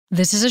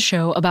This is a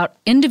show about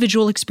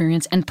individual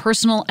experience and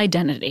personal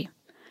identity.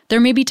 There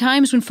may be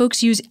times when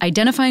folks use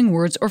identifying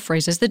words or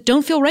phrases that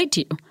don't feel right to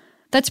you.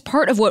 That's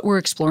part of what we're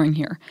exploring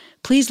here.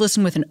 Please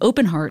listen with an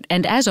open heart,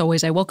 and as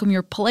always, I welcome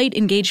your polite,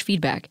 engaged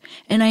feedback,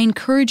 and I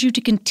encourage you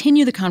to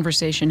continue the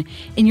conversation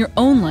in your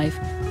own life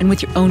and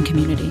with your own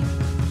community.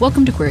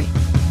 Welcome to Query.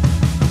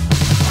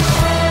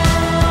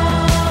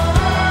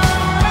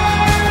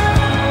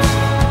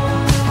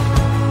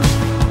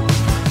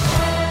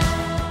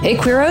 Hey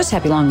Queeros,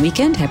 happy long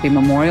weekend, happy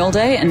Memorial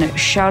Day, and a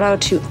shout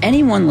out to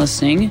anyone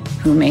listening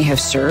who may have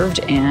served,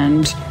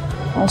 and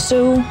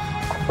also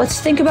let's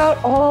think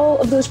about all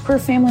of those queer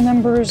family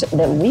members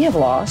that we have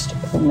lost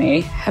who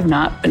may have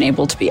not been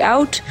able to be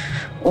out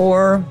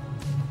or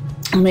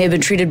may have been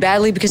treated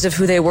badly because of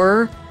who they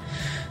were.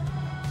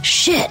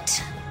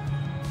 Shit.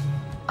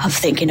 I'm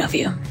thinking of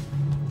you.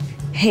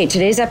 Hey,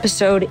 today's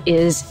episode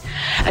is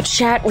a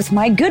chat with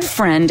my good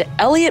friend,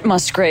 Elliot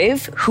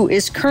Musgrave, who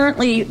is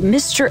currently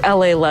Mr.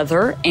 LA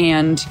Leather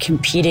and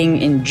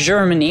competing in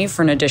Germany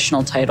for an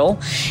additional title.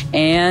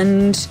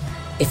 And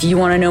if you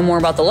want to know more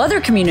about the leather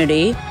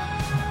community,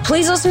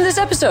 please listen to this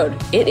episode.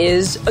 It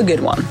is a good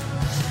one.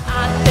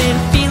 I've been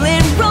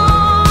feeling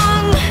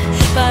wrong,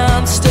 but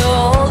I'm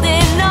still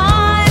holding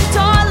on,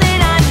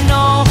 darling.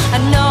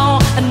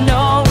 I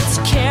know it's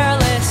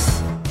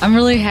careless. I'm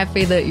really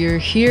happy that you're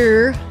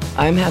here.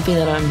 I'm happy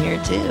that I'm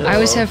here too. I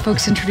always have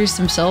folks introduce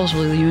themselves.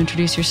 Will you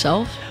introduce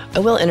yourself? I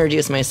will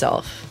introduce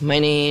myself. My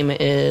name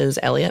is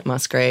Elliot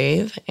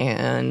Musgrave,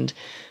 and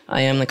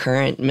I am the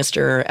current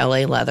Mr.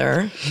 LA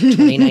Leather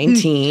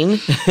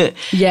 2019.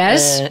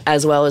 Yes.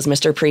 As well as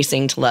Mr.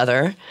 Precinct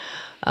Leather.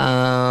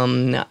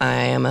 I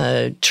am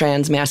a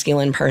trans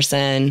masculine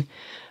person.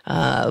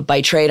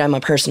 By trade, I'm a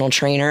personal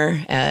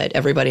trainer at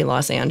Everybody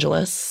Los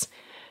Angeles.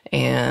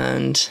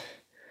 And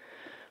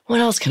what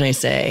else can I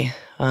say?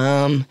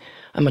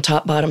 I'm a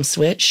top-bottom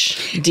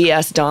switch,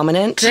 DS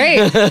dominant.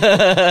 Great.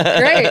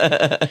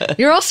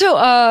 You're also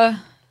a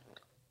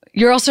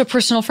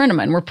personal friend of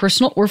mine.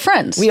 We're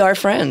friends. We are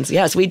friends.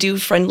 Yes, we do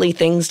friendly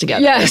things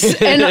together. Yes,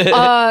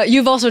 and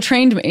you've also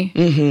trained me.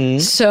 Mm-hmm.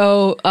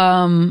 So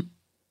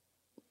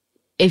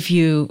if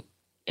you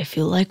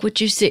like what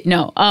you see,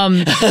 no,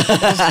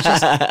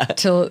 just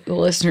to the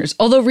listeners.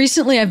 Although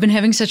recently I've been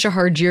having such a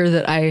hard year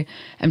that I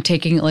am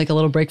taking like a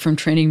little break from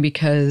training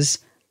because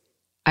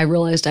I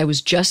realized I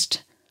was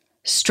just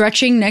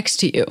stretching next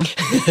to you.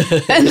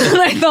 And then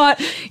I thought,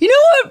 you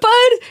know what,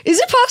 bud? Is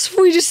it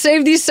possible we just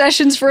save these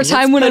sessions for a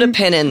time when put a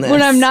pin in this.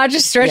 When I'm not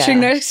just stretching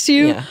next to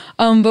you? Yeah.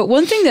 But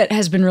one thing that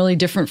has been really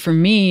different for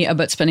me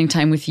about spending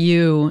time with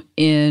you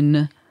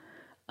in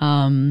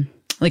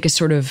like a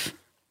sort of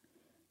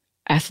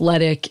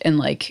athletic and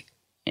like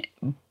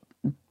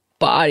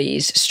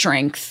body's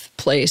strength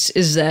place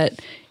is that,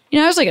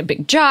 I was like a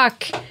big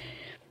jock.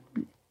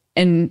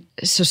 And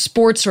so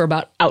sports are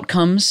about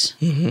outcomes.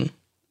 Mm-hmm.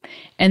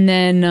 And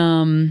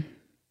then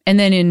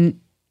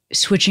in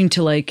switching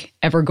to like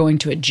ever going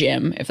to a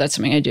gym, if that's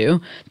something I do,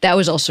 that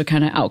was also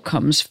kind of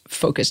outcomes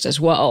focused as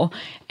well.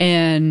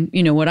 And,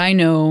 what I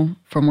know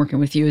from working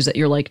with you is that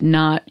you're like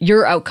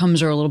your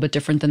outcomes are a little bit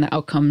different than the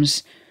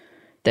outcomes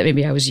that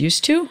maybe I was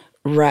used to.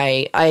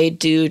 Right. I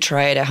do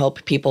try to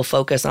help people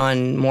focus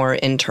on more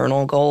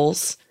internal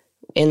goals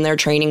in their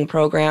training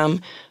program.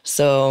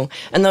 So,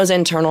 and those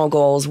internal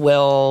goals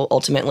will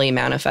ultimately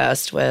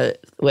manifest with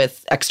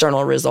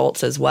external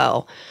results as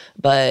well.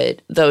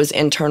 But those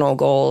internal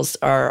goals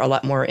are a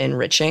lot more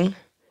enriching.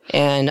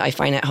 And I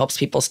find it helps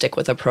people stick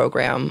with a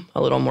program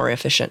a little more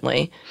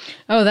efficiently.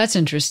 Oh, that's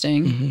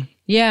interesting. Mm-hmm.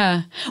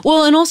 Yeah.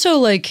 Well, and also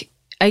like,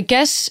 I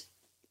guess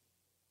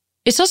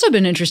it's also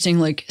been interesting,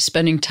 like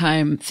spending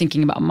time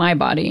thinking about my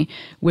body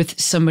with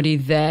somebody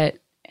that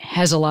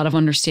has a lot of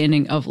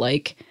understanding of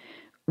like,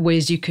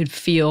 ways you could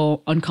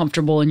feel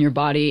uncomfortable in your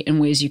body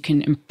and ways you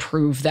can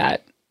improve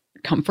that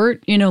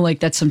comfort. Like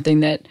that's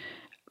something that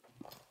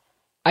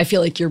I feel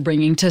like you're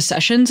bringing to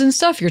sessions and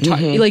stuff. You're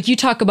talking like you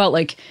talk about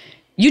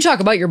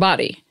your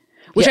body,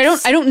 which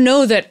yes. I don't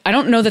know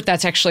that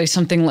that's actually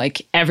something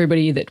like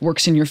everybody that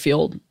works in your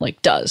field like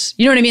does.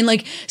 You know what I mean?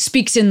 Like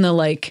speaks in the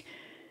like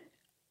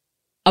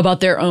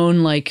about their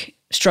own like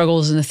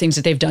struggles and the things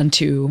that they've done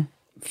to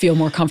feel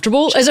more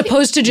comfortable, as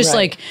opposed to just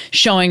like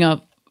showing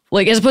up.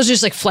 Like, as opposed to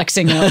just like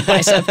flexing a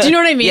bicep. Do you know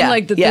what I mean?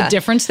 Like the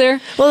difference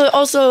there? Well,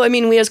 also, I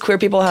mean, we as queer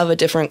people have a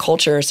different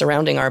culture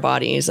surrounding our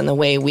bodies and the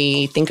way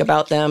we think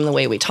about them, the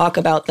way we talk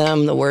about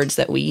them, the words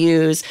that we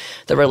use,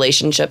 the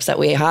relationships that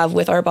we have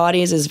with our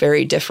bodies is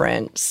very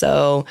different.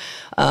 So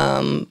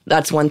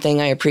that's one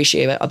thing I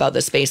appreciate about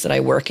the space that I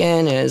work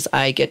in is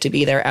I get to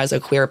be there as a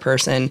queer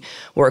person,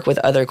 work with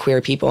other queer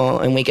people,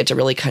 and we get to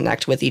really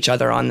connect with each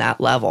other on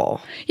that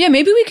level. Yeah,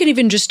 maybe we could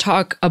even just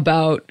talk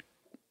about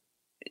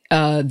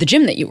the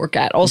gym that you work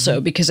at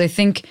also, because I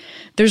think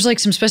there's like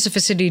some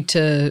specificity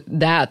to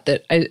that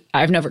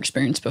I've never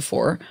experienced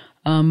before.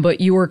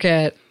 But you work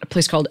at a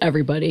place called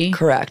Everybody.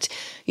 Correct.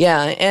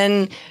 Yeah.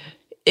 And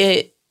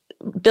it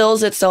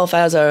bills itself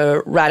as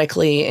a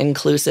radically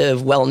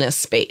inclusive wellness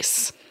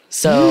space.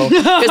 So,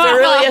 because there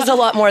really is a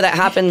lot more that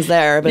happens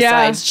there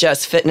besides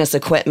just fitness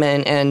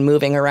equipment and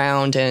moving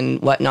around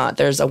and whatnot.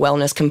 There's a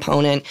wellness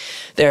component.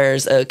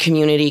 There's a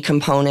community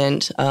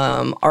component.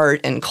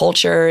 Art and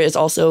culture is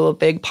also a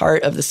big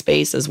part of the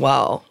space as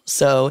well.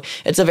 So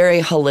it's a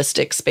very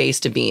holistic space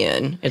to be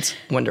in. It's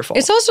wonderful.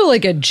 It's also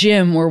like a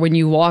gym where when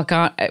you walk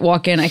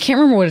in, I can't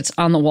remember what it's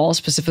on the wall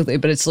specifically,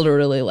 but it's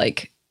literally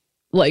like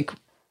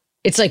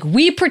it's like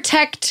we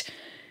protect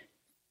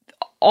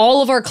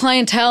all of our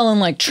clientele and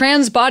like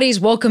trans bodies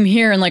welcome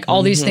here and like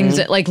all these things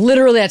that like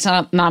literally that's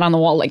not on the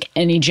wall like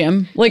any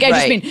gym. Like I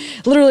just mean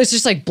literally it's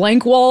just like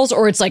blank walls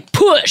or it's like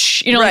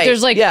push. You know, like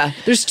there's like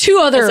there's two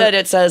other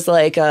it says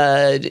like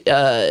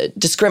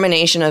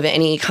discrimination of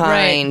any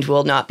kind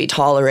will not be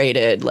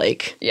tolerated.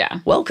 Like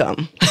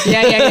welcome.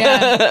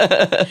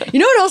 Yeah. You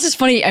know what else is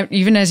funny?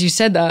 Even as you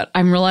said that,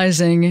 I'm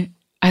realizing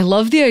I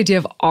love the idea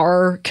of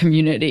our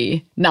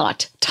community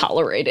not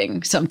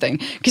tolerating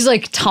something. Because,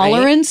 like,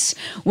 tolerance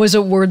was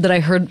a word that I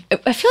heard.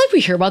 I feel like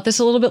we hear about this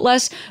a little bit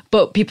less,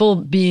 but people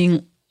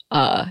being,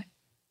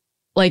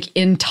 like,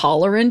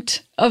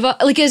 intolerant of,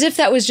 like, as if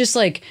that was just,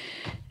 like...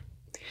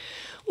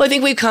 Well, I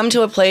think we've come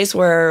to a place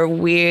where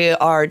we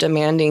are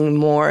demanding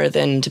more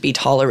than to be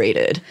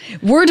tolerated.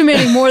 We're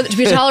demanding more to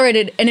be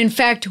tolerated, and in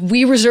fact,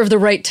 we reserve the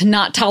right to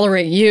not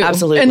tolerate you.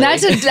 Absolutely. And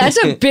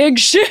that's a big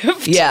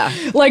shift. Yeah.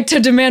 Like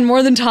to demand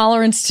more than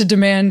tolerance, to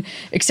demand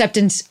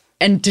acceptance,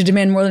 and to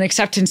demand more than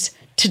acceptance,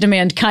 to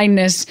demand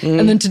kindness,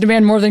 and then to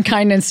demand more than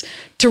kindness,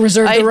 to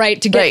reserve the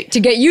right to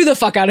get you the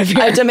fuck out of here.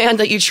 I demand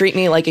that you treat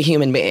me like a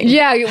human being.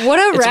 Yeah, what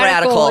a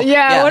radical.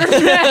 Yeah, what a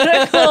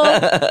radical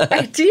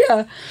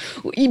idea.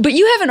 But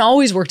you haven't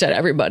always worked at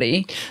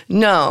everybody.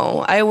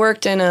 No, I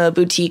worked in a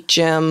boutique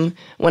gym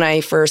when I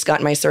first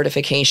got my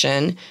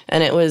certification,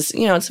 and it was,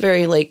 it's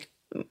very like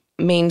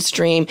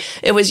mainstream.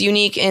 It was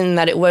unique in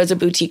that it was a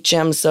boutique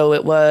gym, so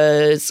it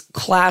was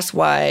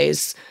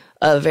class-wise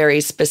a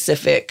very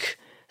specific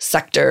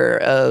sector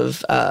of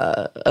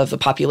the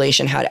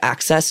population had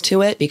access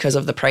to it because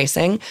of the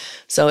pricing.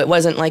 So it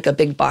wasn't like a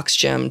big box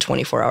gym,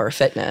 24-hour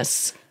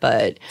fitness.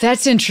 But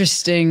that's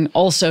interesting.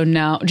 Also,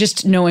 now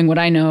just knowing what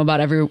I know about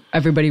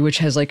everybody, which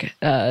has like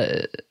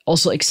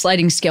also like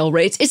sliding scale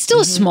rates. It's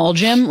still a small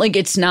gym. Like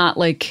it's not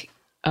like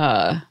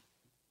it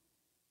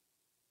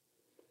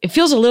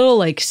feels a little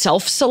like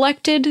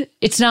self-selected.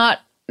 It's not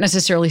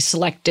necessarily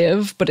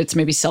selective, but it's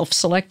maybe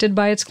self-selected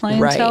by its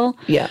clientele.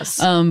 Right. Yes.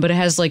 But it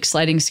has like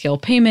sliding scale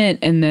payment,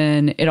 and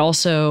then it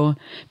also,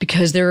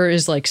 because there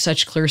is like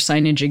such clear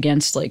signage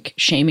against like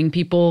shaming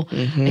people.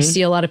 I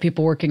see a lot of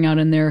people working out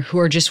in there who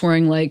are just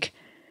wearing like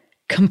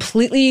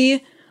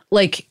completely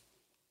like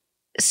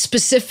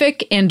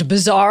specific and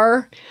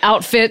bizarre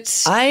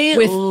outfits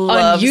with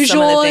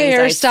unusual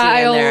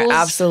hairstyles.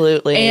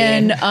 Absolutely.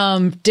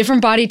 And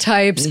different body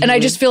types. And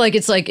I just feel like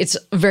it's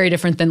very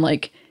different than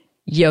like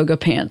yoga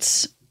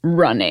pants,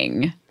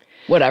 running,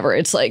 whatever.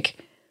 It's like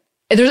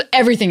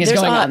everything is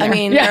going on there. I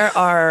mean, there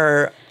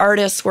are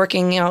artists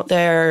working out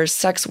there,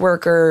 sex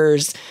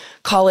workers,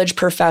 college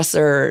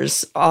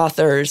professors,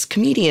 authors,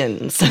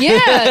 comedians. Yeah,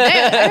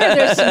 I heard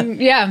there's some.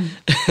 Yeah,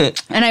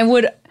 and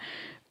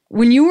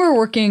when you were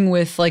working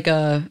with like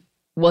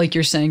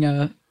you're saying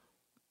a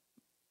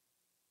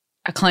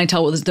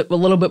clientele was a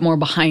little bit more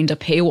behind a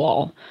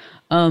paywall.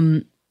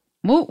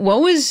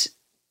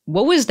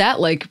 What was that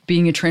like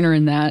being a trainer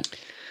in that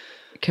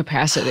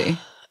capacity?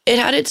 It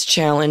had its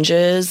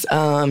challenges.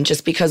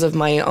 Just because of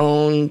my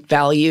own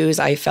values,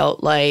 I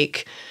felt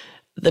like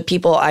the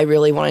people I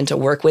really wanted to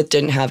work with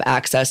didn't have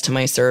access to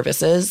my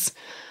services.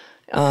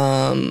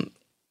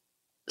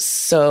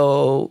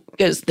 So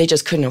because they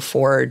just couldn't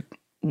afford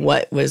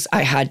what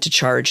I had to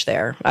charge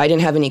there. I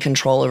didn't have any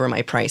control over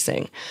my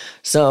pricing.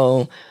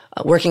 So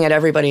working at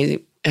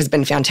everybody has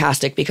been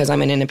fantastic because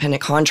I'm an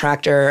independent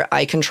contractor.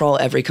 I control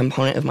every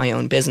component of my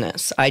own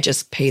business. I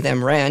just pay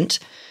them rent,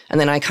 and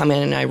then I come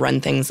in and I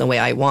run things the way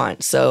I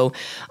want. So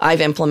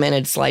I've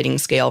implemented sliding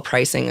scale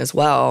pricing as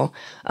well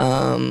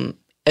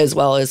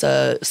as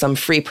some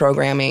free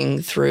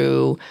programming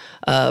through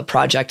a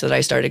project that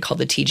I started called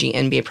the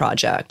TGNB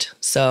project.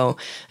 So,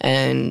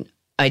 and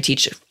I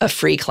teach a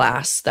free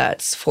class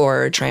that's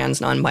for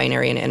trans,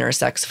 non-binary, and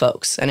intersex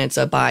folks. And it's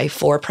a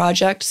by-for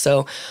project.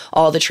 So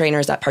all the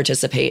trainers that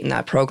participate in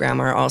that program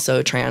are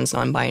also trans,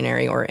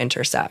 non-binary, or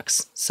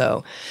intersex.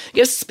 So it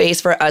gives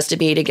space for us to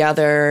be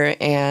together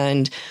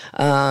and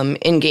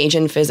engage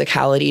in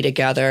physicality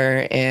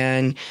together.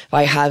 And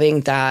by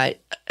having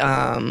that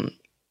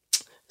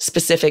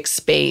specific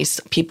space,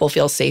 people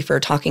feel safer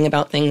talking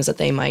about things that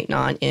they might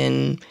not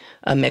in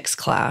a mixed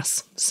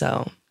class.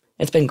 So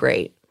it's been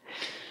great.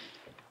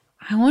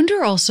 I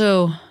wonder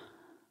also,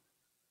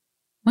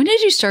 when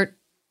did you start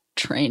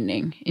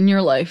training in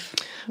your life?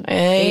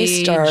 I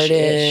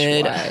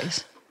started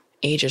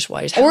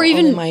ages-wise, or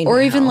even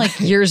like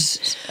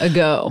years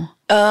ago.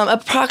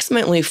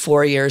 Approximately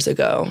 4 years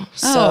ago.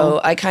 So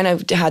I kind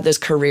of had this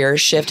career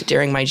shift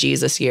during my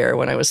Jesus year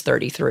when I was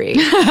 33,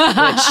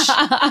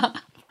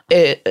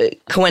 which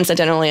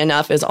coincidentally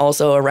enough is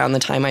also around the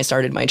time I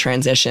started my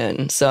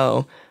transition.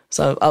 So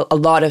So a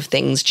lot of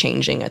things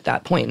changing at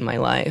that point in my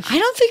life. I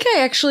don't think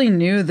I actually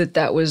knew that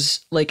that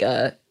was like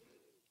a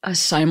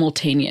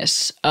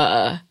simultaneous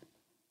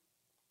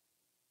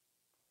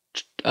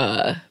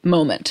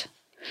moment.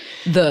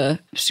 The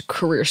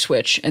career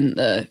switch and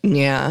the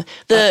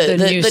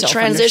the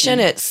transition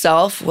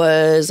itself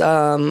was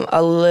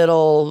a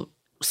little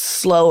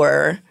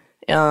slower.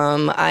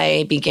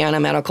 I began a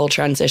medical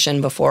transition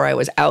before I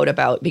was out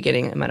about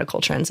beginning a medical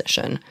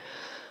transition,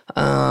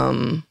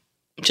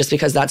 just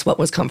because that's what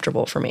was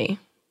comfortable for me.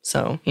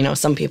 So,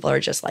 some people are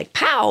just like,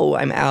 pow,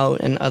 I'm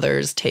out, and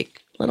others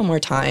take a little more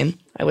time.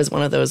 I was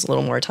one of those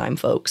little more time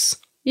folks.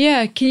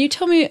 Yeah. Can you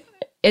tell me,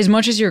 as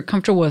much as you're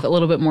comfortable with, a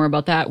little bit more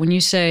about that? When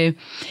you say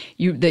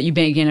that you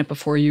began it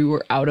before you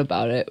were out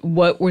about it,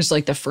 what was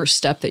like the first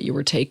step that you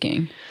were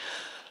taking?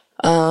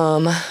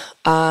 I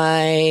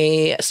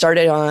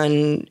started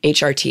on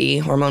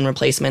HRT, hormone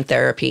replacement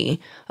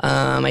therapy.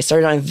 I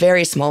started on a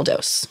very small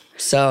dose.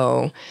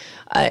 So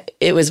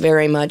it was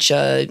very much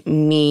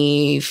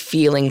me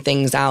feeling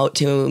things out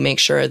to make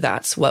sure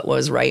that's what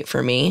was right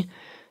for me.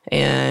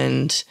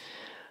 And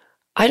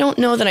I don't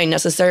know that I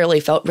necessarily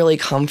felt really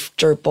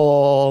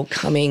comfortable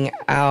coming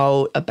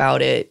out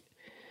about it.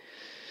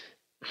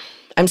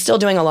 I'm still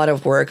doing a lot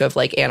of work of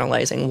like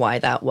analyzing why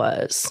that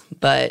was,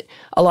 but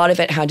a lot of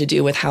it had to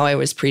do with how I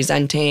was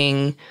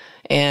presenting.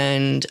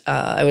 And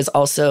I was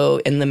also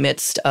in the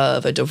midst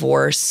of a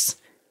divorce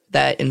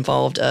that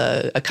involved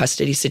a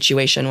custody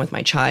situation with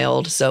my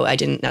child. So I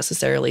didn't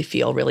necessarily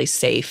feel really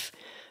safe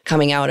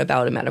coming out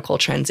about a medical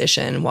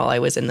transition while I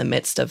was in the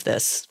midst of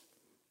this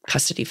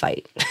custody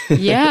fight.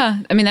 Yeah.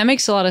 I mean, that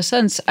makes a lot of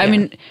sense. Yeah. I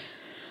mean,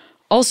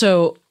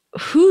 also,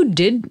 who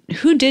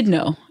did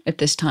know at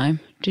this time?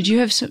 Did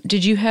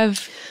you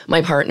have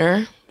my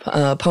partner,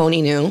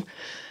 Pony knew,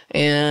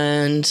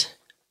 and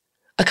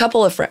a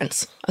couple of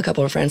friends. I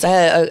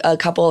had a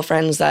couple of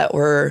friends that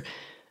were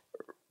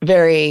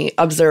very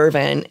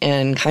observant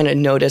and kind of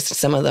noticed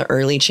some of the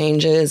early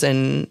changes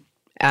and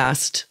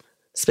asked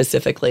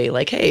specifically,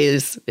 like, hey,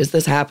 is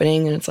this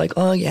happening? And it's like,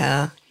 oh,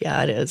 yeah,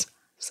 it is.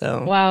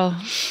 So wow.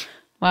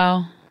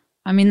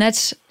 I mean,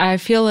 I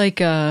feel like,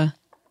 well,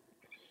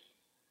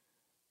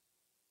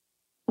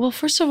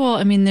 first of all,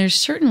 I mean, there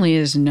certainly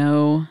is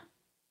no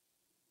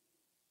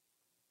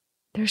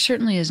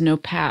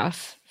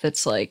path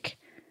that's like,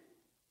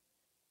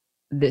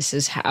 this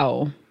is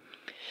how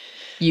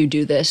you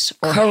do this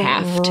or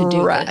have to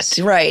do this.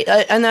 Right.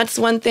 And that's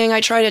one thing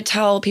I try to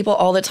tell people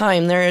all the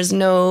time. There is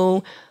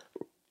no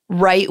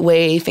right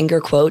way,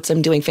 finger quotes.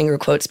 I'm doing finger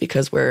quotes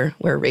because we're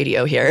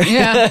radio here.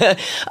 Yeah.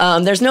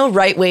 There's no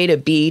right way to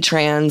be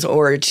trans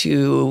or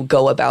to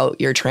go about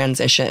your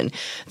transition.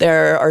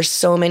 There are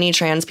so many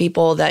trans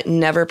people that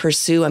never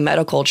pursue a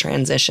medical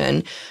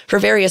transition for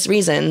various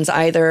reasons.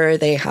 Either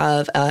they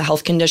have a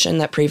health condition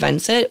that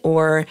prevents it,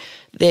 or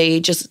they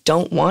just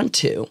don't want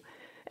to.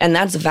 And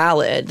that's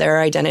valid. Their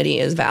identity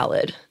is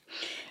valid.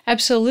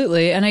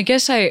 Absolutely. And I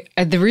guess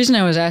the reason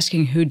I was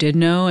asking who did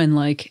know, and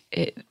like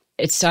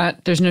it's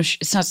not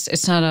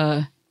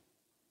a,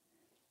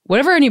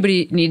 whatever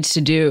anybody needs to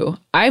do.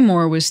 I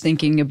more was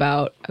thinking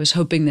about, I was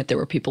hoping that there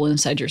were people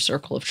inside your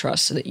circle of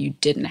trust so that you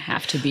didn't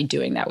have to be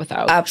doing that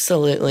without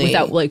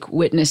like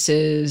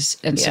witnesses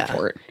and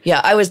support. Yeah,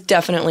 I was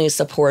definitely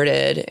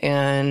supported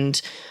and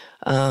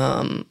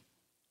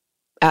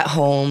at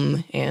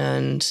home,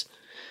 and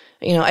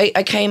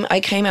I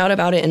came out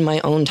about it in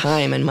my own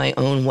time, in my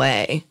own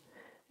way.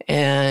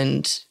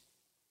 And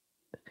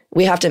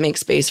we have to make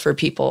space for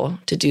people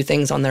to do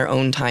things on their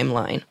own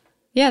timeline.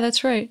 Yeah,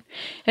 that's right.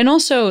 And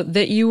also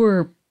that you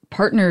were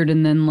partnered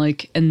and then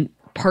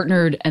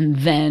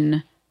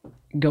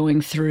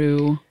going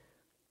through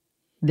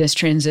this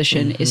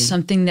transition is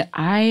something that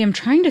I am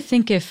trying to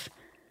think if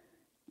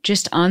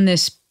just on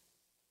this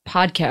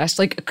podcast,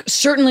 like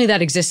certainly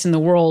that exists in the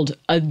world,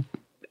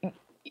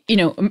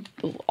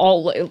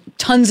 all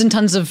tons and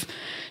tons of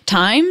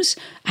times.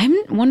 I'm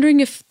wondering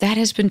if that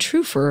has been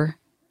true for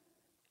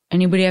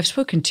anybody I've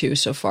spoken to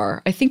so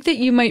far. I think that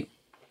you might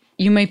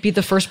be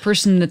the first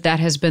person that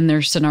has been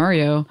their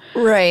scenario.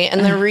 Right.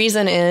 And the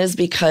reason is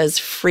because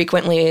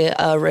frequently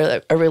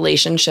a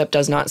relationship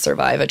does not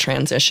survive a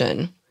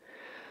transition.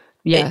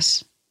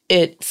 Yes.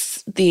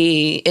 It's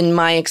in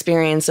my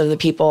experience of the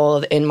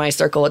people in my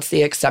circle, it's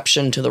the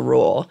exception to the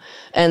rule.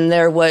 And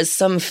there was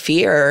some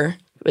fear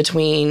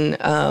between,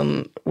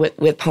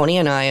 with Pony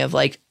and I of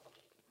like,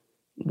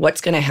 what's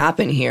going to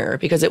happen here?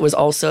 Because it was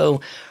also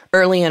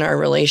early in our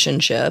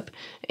relationship,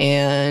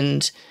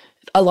 and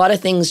a lot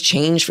of things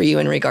change for you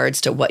in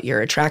regards to what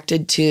you're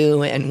attracted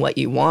to and what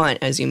you want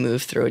as you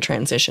move through a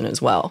transition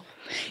as well.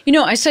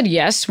 I said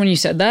yes when you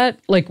said that,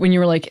 like when you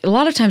were like, a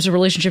lot of times a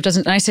relationship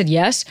doesn't, and I said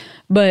yes,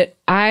 but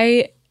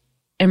I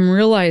am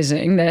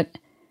realizing that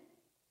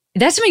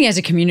that's something as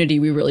a community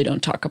we really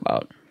don't talk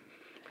about.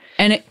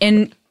 And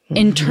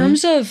in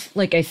terms of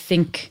like, I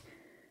think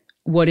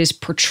what is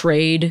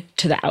portrayed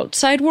to the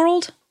outside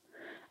world,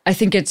 I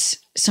think it's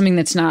something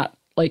that's not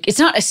like, it's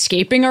not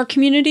escaping our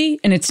community,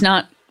 and it's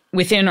not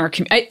within our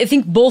community. I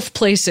think both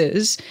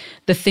places,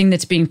 the thing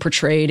that's being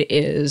portrayed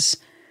is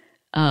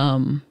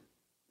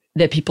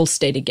that people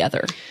stay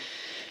together.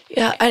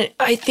 Yeah,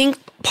 I think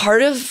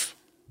part of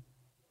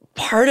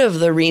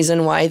the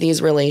reason why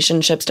these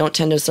relationships don't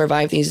tend to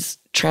survive these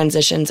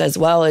transitions as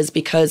well is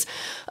because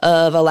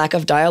of a lack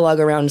of dialogue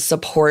around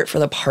support for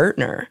the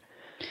partner.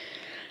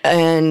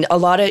 And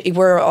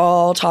we're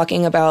all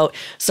talking about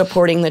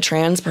supporting the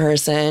trans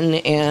person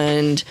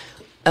and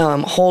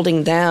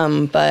holding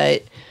them,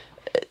 but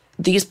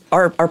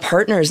our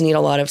partners need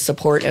a lot of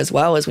support as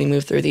well as we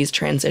move through these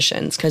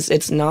transitions, because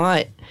it's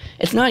not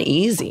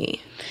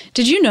easy.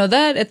 Did you know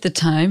that at the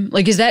time?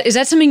 Like, is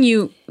that something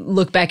you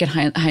look back at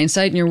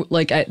hindsight and you're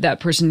like, that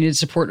person needed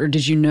support, or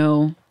did you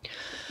know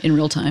in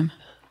real time?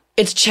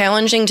 It's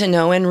challenging to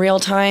know in real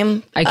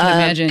time. I can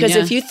imagine, because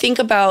if you think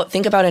about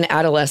an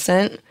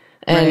adolescent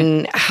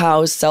and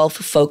how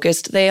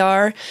self-focused they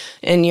are,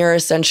 and you're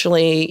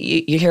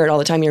essentially, you hear it all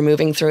the time, you're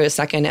moving through a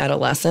second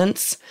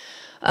adolescence.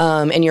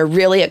 And you're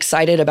really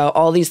excited about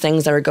all these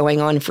things that are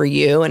going on for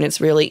you, and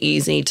it's really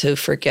easy to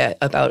forget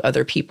about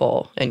other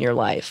people in your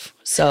life.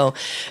 So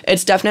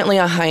it's definitely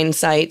a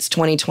hindsight's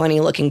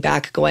 2020 looking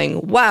back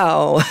going,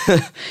 wow.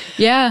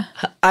 Yeah.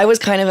 I was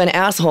kind of an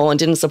asshole and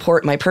didn't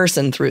support my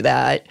person through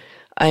that.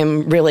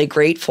 I'm really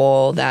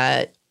grateful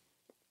that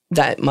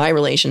my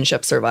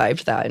relationship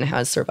survived that and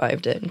has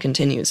survived it and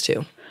continues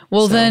to.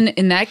 Well, then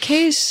in that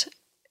case,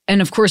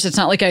 and of course, it's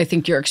not like I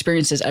think your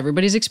experience is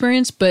everybody's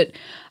experience, but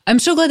I'm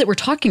so glad that we're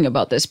talking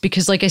about this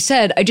because, like I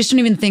said, I just don't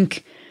even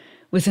think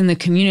within the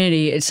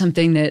community it's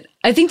something that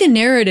I think the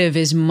narrative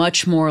is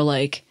much more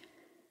like,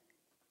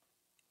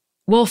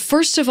 well,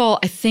 first of all,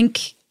 I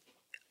think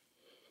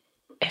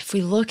if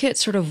we look at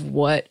sort of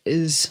what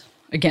is,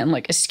 again,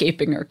 like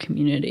escaping our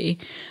community,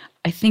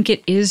 I think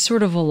it is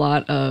sort of a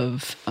lot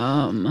of,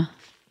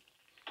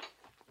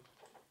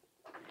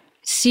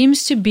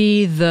 seems to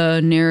be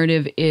the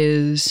narrative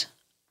is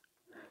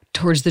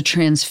towards the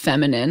trans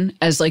feminine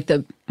as like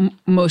the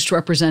most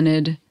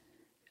represented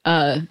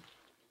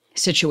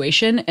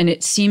situation. And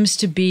it seems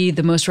to be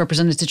the most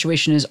represented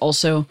situation is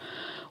also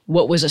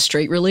what was a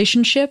straight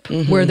relationship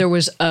where there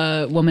was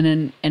a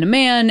woman and a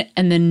man.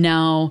 And then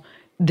now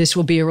this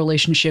will be a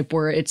relationship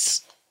where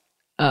it's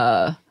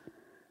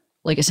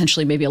like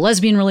essentially maybe a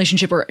lesbian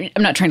relationship, or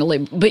I'm not trying to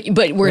label, but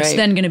where it's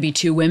then going to be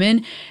two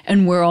women,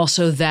 and where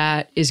also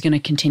that is going to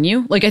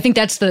continue. Like, I think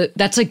that's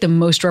like the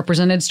most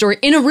represented story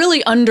in a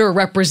really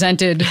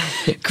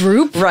underrepresented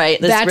group. Right.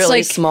 This that's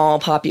really like, small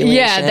population.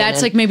 Yeah.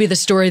 That's like maybe the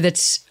story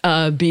that's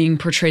being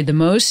portrayed the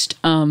most.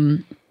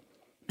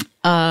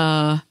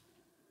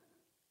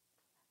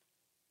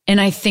 And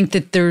I think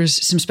that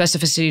there's some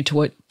specificity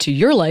to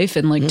your life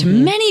and like to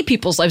many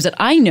people's lives that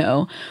I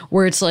know,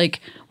 where it's like,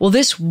 well,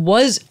 this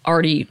is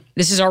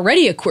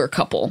already a queer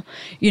couple.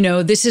 You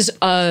know, these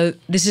are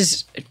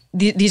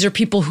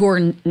people who are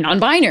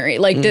non-binary,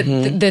 like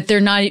that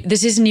they're not.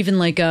 This isn't even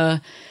like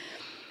there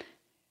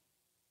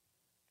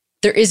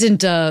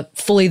isn't a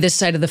fully this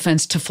side of the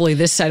fence to fully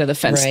this side of the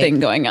fence thing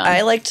going on.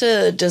 I like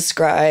to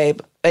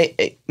describe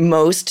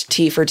most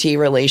T for T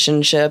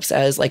relationships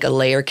as like a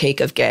layer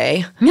cake of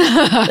gay.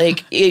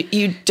 Like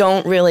you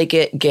don't really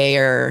get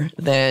gayer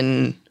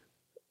than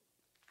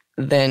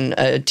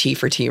a T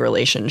for T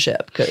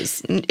relationship,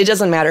 because it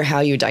doesn't matter how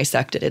you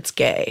dissect it, it's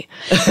gay.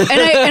 and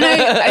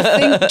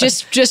I think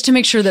just to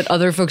make sure that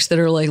other folks that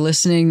are like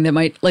listening that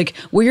might like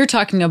what you're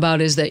talking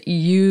about is that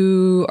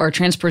you are a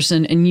trans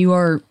person and you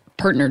are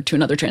partnered to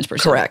another trans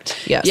person.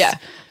 Correct. Yes. Yeah.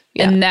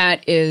 And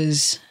that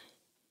is,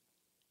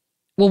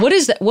 well, what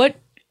is that?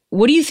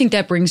 What do you think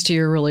that brings to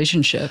your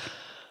relationship?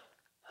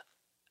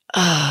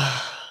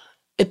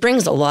 It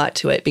brings a lot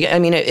to it. I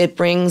mean, it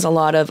brings a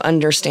lot of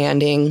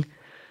understanding.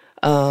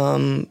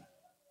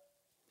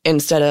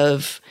 Instead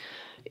of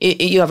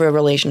you have a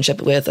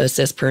relationship with a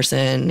cis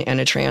person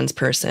and a trans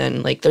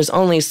person, like there's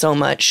only so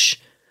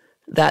much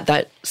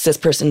that cis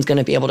person's going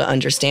to be able to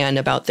understand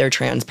about their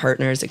trans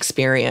partner's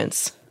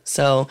experience.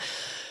 So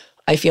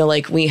I feel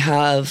like we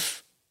have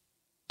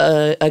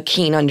a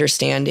keen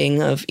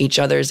understanding of each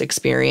other's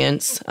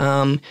experience.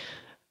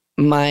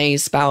 My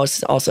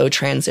spouse also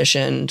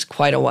transitioned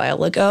quite a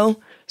while ago,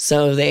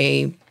 so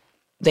they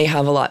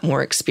have a lot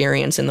more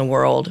experience in the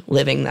world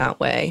living that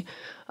way.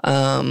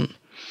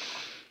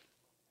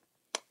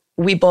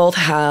 We both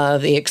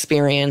have the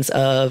experience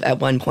of, at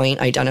one point,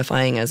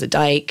 identifying as a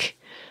dyke.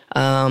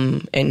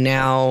 And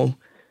now,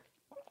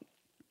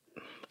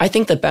 I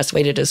think the best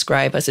way to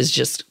describe us is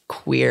just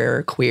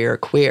queer,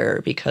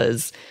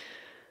 because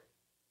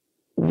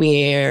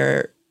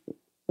we're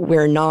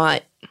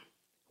not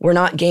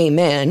gay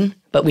men,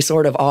 but we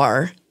sort of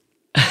are.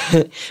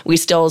 We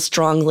still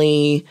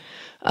strongly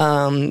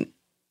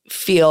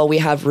feel we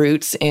have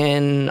roots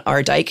in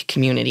our dyke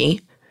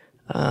community,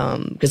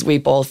 because we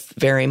both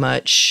very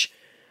much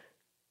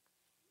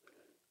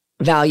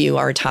value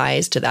our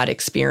ties to that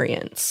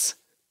experience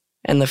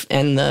and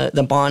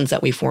the bonds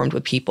that we formed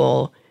with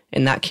people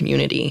in that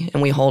community,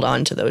 and we hold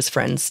on to those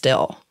friends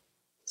still.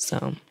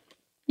 So,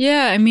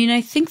 yeah, I mean,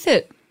 I think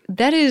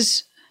that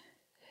is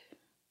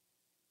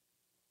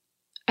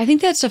I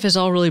think that stuff is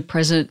all really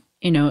present,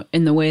 you know,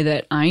 in the way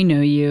that I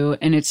know you.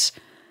 And it's,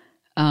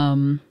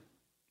 like,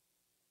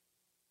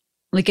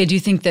 I do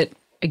think that,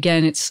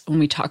 again, it's when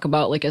we talk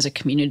about, like, as a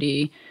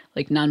community,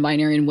 like,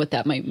 non-binary and what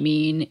that might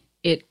mean,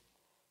 it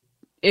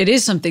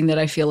is something that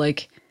I feel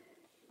like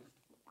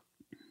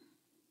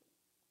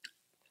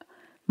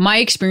my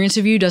experience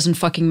of you doesn't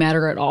fucking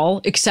matter at all,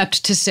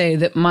 except to say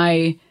that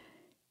my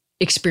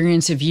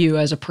experience of you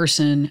as a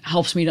person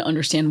helps me to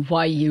understand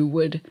why you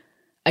would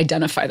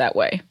identify that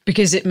way,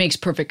 because it makes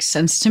perfect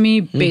sense to me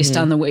based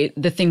on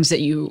the things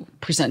that you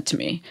present to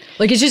me.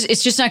 Like,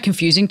 it's just not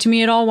confusing to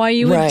me at all why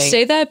you would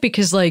say that,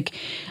 because, like,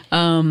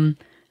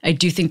 I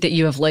do think that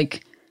you have,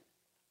 like,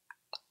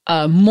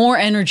 more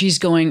energies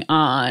going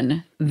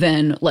on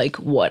than, like,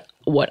 what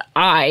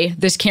I,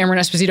 this Cameron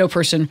Esposito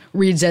person,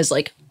 reads as,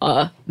 like,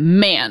 a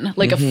man,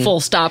 like a full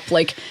stop,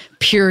 like,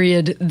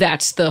 period.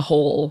 That's the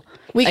whole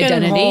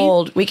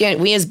identity.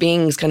 We as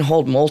beings can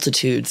hold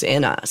multitudes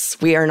in us.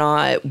 We are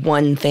not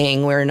one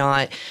thing. We're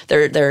not,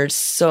 there's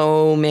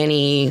so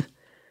many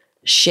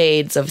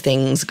shades of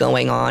things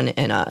going on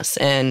in us.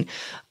 And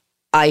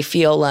I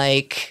feel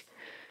like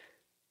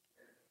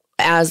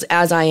as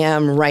I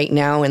am right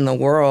now in the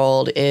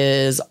world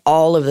is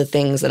all of the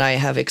things that I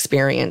have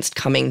experienced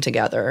coming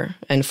together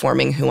and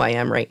forming who I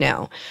am right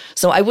now.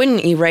 So I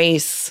wouldn't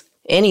erase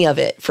any of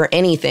it for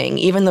anything,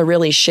 even the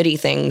really shitty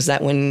things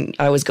that when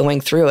I was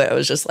going through it, I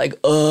was just like,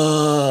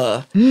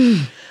 ugh.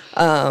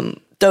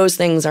 Those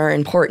things are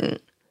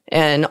important.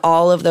 And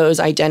all of those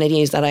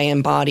identities that I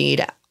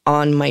embodied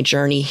on my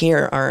journey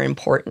here are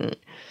important.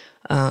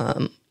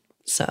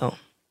 So,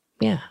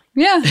 yeah.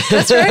 Yeah,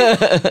 that's right.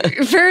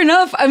 Fair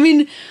enough. I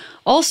mean,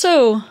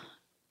 also,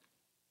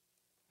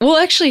 well,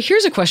 actually,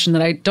 here's a question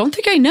that I don't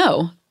think I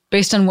know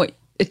based on what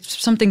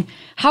it's something.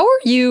 How are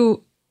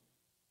you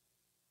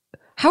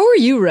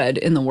read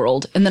in the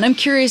world? And then I'm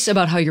curious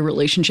about how your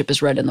relationship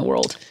is read in the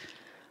world.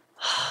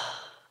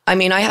 I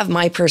mean, I have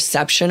my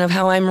perception of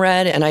how I'm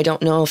read, and I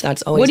don't know if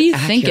that's always What do you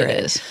accurate. think it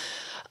is?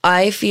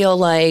 I feel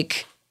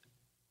like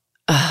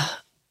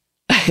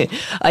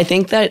I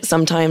think that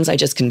sometimes I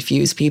just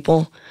confuse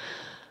people.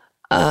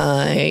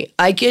 I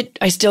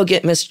still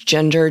get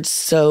misgendered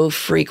so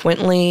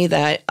frequently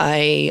that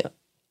I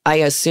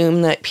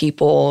assume that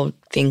people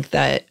think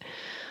that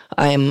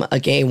I'm a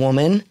gay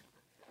woman.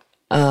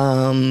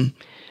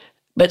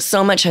 But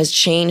so much has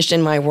changed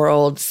in my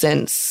world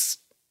since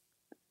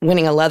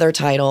winning a leather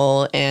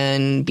title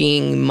and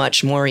being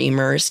much more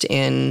immersed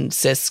in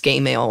cis gay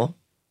male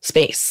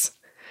space.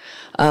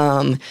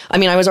 I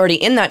mean, I was already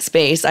in that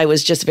space. I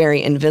was just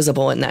very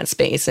invisible in that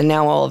space. And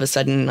now all of a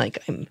sudden,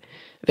 like, I'm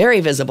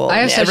very visible.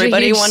 And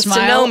everybody wants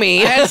to know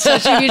me. I had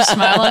such a huge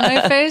smile on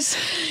my face.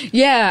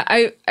 Yeah,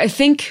 I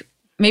think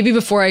maybe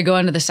before I go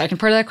into the second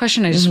part of that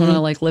question, I just want to,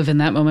 like, live in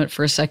that moment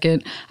for a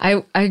second.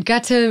 I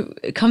got to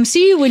come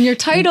see you win your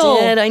title.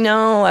 You did, I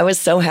know. I was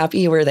so happy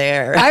you were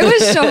there. I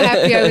was so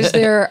happy I was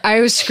there. I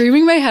was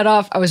screaming my head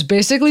off. I was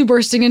basically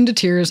bursting into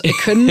tears. I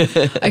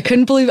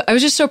couldn't believe it. I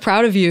was just so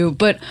proud of you.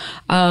 But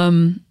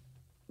I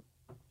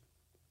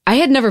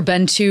had never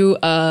been to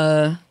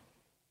a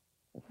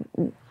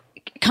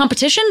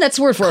competition. That's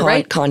the word for it,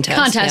 right?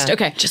 Contest. Yeah.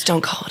 Okay. Just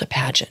don't call it a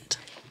pageant.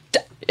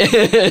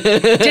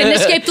 Didn't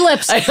escape the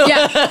lips.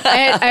 Yeah,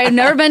 I had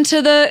never been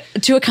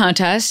to a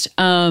contest.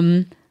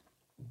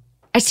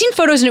 I'd seen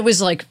photos and it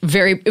was like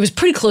it was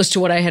pretty close to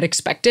what I had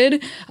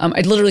expected.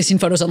 I'd literally seen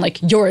photos on,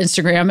 like, your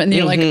Instagram and,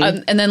 you know, like,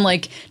 and then,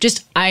 like,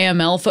 just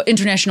IML,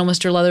 International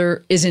Mr.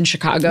 Leather is in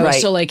Chicago.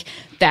 Right. So, like,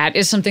 that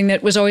is something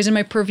that was always in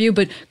my purview.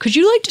 But could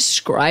you, like,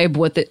 describe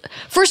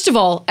first of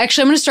all,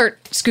 actually, I'm going to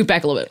scoot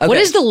back a little bit. Okay. What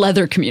is the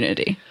leather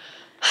community?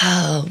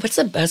 Oh, what's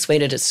the best way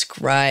to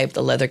describe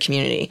the leather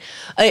community?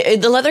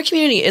 The leather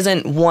community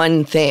isn't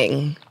one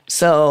thing.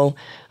 So,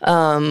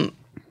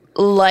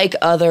 like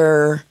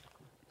other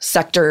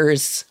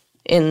sectors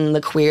in the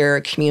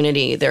queer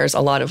community, there's a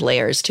lot of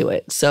layers to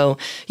it. So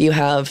you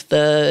have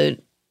the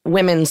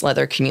women's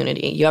leather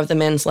community. You have the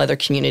men's leather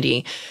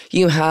community.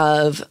 You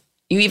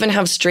even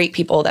have straight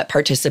people that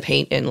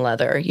participate in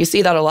leather. You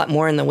see that a lot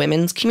more in the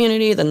women's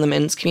community than the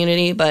men's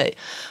community, but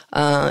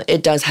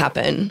it does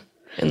happen.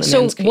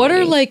 So what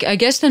are, like, I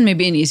guess then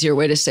maybe an easier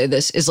way to say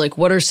this is, like,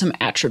 what are some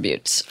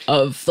attributes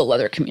of the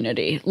leather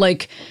community?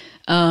 Like,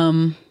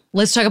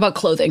 let's talk about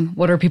clothing.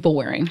 What are people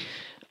wearing?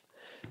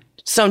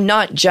 So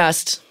not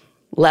just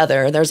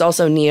leather. There's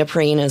also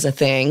neoprene as a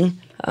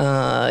thing.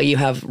 You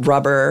have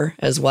rubber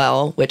as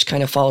well, which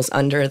kind of falls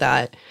under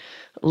that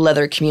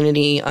leather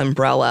community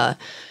umbrella.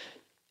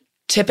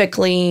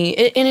 Typically,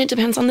 and it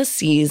depends on the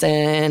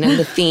season and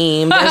the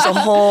theme. There's a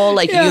whole,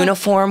 like,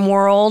 uniform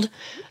world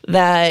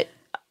that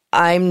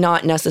I'm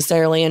not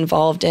necessarily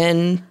involved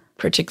in,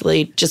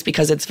 particularly just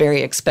because it's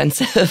very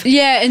expensive.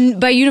 Yeah, and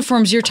by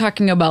uniforms, you're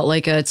talking about,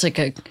 like, it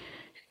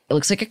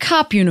looks like a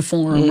cop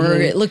uniform, or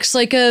it looks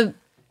like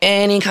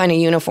any kind of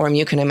uniform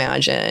you can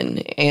imagine.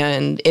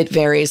 And it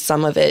varies.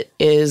 Some of it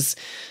is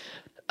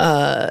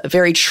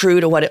very true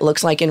to what it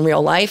looks like in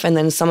real life, and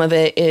then some of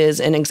it is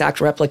an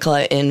exact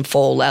replica in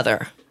full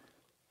leather.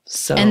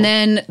 So And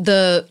then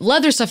the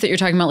leather stuff that you're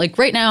talking about, like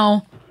right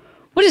now,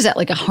 what is that?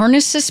 Like a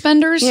harness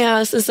suspenders? yeah,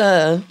 this is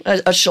a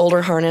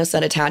shoulder harness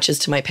that attaches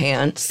to my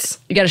pants.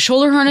 You got a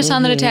shoulder harness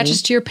on that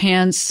attaches to your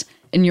pants,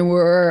 and you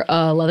wear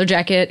a leather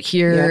jacket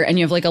here, and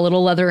you have like a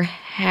little leather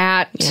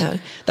hat. Yeah,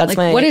 that's like,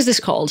 my. what is this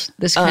called?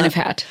 This kind of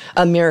hat?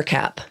 A mirror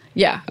cap.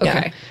 Yeah.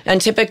 Okay. Yeah. And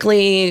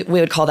typically we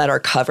would call that our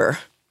cover.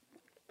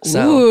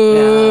 So,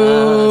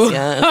 Ooh.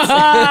 yes.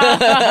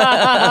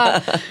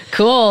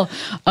 Cool.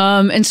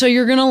 And so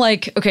you're gonna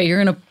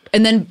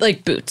and then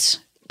like boots.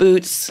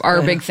 Boots Are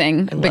a big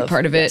thing, a big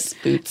part of it. Yes,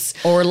 boots.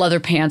 Or leather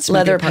pants. a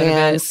Leather big part of it.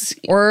 pants.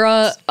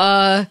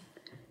 Or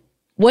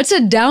what's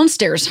a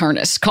downstairs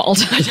harness called?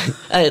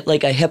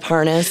 Like a hip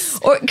harness.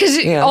 Or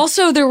because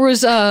also there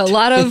was a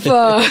lot of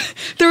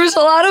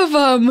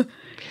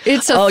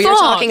it's a you're thong.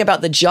 talking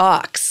about the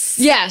jocks.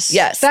 Yes.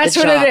 Yes. That's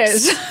the what it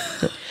jocks. is.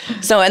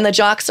 So, and the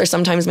jocks are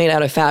sometimes made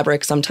out of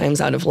fabric,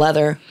 sometimes out of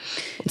leather.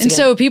 And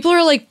so people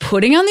are like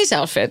putting on these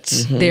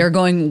outfits. They are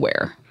going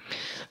where?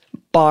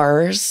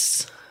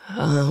 Bars.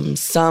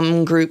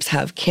 Some groups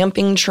have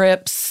camping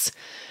trips,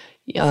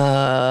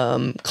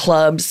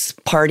 clubs,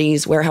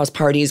 parties, warehouse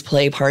parties,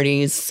 play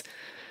parties,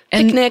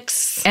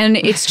 picnics. And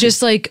it's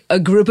just like a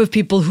group of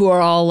people who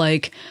are all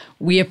like,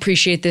 we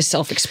appreciate this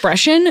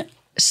self-expression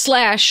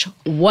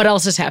 / what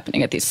else is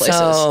happening at these places?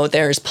 So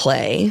there's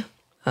play.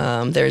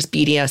 There's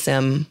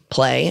BDSM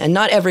play. And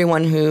not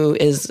everyone who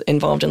is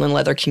involved in the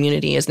leather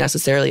community is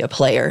necessarily a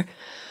player.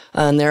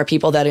 There are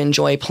people that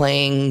enjoy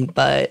playing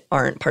but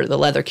aren't part of the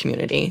leather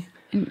community.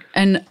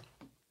 And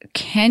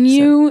can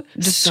you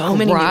so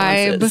many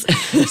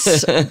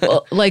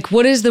describe, like,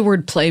 what does the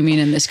word play mean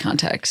in this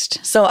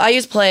context? So I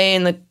use play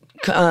in the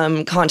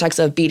context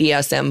of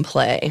BDSM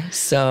play.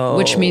 So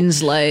Which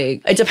means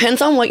like... it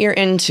depends on what you're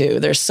into.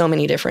 There's so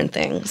many different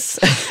things.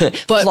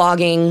 But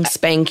flogging,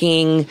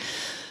 spanking.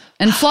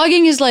 And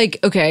flogging is like,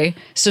 okay,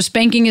 so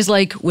spanking is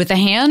like with a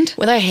hand?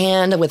 With a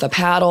hand, with a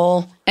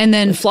paddle. And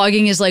then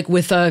flogging is like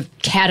with a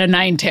cat of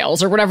nine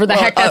tails or whatever the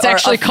heck that's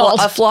actually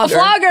called. A flogger. A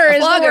flogger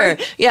is the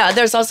word. Yeah,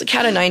 there's also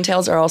cat of nine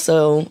tails are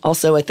also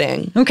a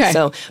thing. Okay.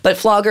 So, but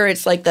flogger,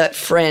 it's like that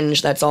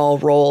fringe that's all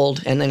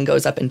rolled and then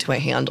goes up into a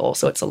handle.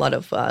 So it's a lot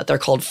of, they're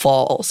called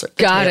falls.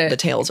 Got it. The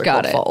tails are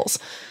Got called it. falls.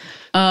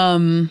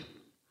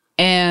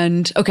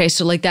 And okay,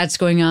 so like that's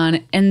going on.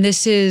 And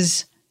this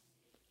is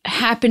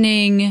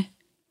happening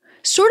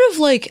sort of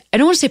like, I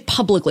don't want to say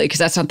publicly because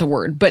that's not the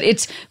word, but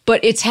it's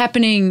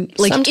happening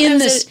like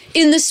Sometimes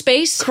in the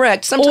space.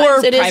 Correct.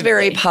 Sometimes it is privately.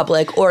 very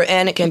public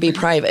and it can be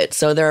private.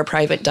 So there are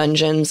private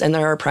dungeons and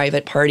there are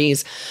private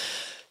parties.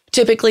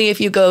 Typically,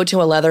 if you go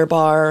to a leather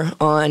bar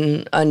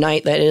on a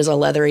night that is a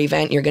leather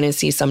event, you're going to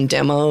see some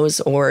demos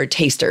or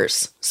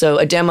tasters. So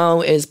a demo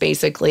is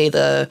basically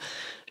the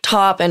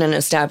top and an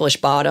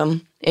established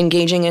bottom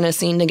engaging in a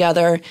scene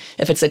together.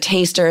 If it's a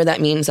taster,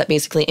 that means that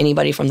basically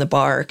anybody from the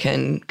bar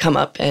can come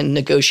up and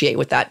negotiate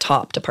with that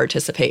top to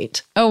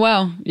participate. Oh,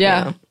 wow.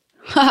 Yeah.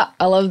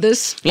 I love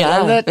this. Yeah. I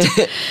love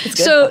that.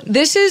 So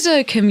this is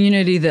a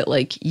community that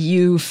like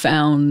you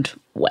found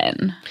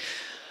when?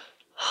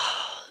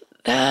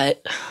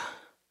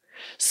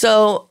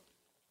 So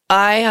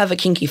I have a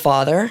kinky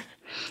father.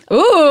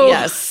 Ooh.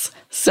 Yes.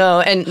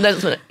 So, and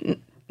that's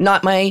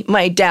not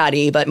my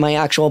daddy, but my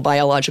actual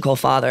biological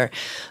father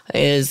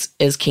is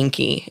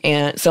kinky.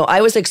 And so I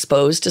was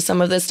exposed to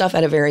some of this stuff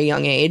at a very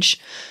young age,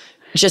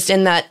 just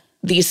in that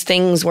these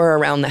things were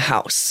around the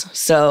house.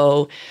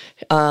 So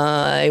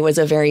I was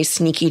a very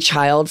sneaky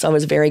child, so I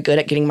was very good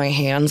at getting my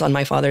hands on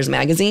my father's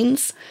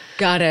magazines.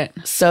 Got it.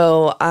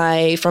 So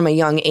I, from a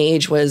young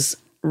age, was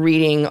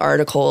reading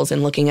articles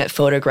and looking at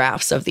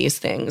photographs of these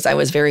things. I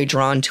was very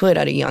drawn to it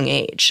at a young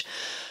age.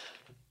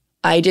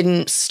 I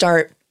didn't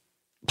start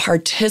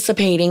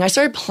participating. I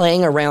started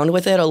playing around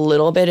with it a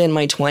little bit in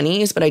my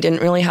 20s, but I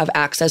didn't really have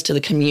access to the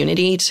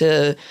community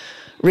to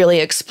really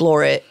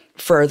explore it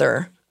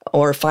further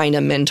or find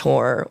a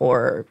mentor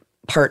or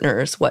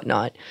partners,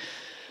 whatnot.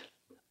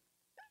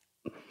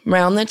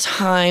 Around the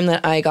time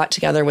that I got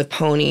together with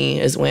Pony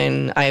is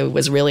when I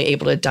was really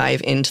able to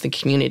dive into the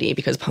community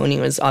because Pony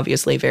was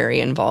obviously very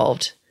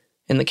involved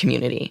in the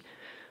community.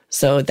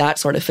 So that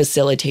sort of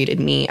facilitated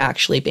me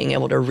actually being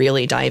able to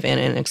really dive in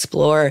and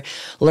explore,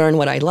 learn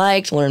what I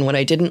liked, learn what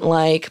I didn't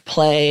like,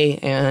 play,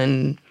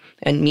 and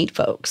meet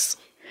folks.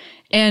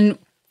 And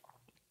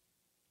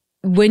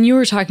when you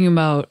were talking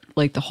about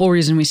like the whole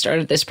reason we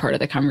started this part of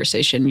the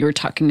conversation, you were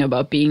talking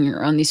about being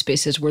around these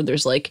spaces where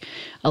there's like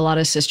a lot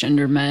of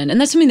cisgender men.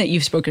 And that's something that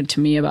you've spoken to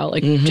me about,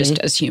 like just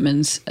as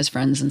humans, as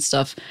friends and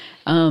stuff.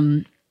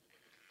 And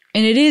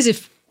it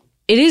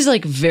is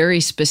like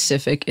very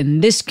specific in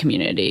this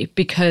community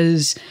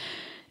because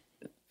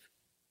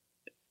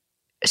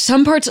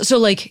some parts, so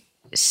like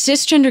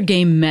cisgender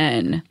gay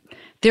men,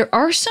 there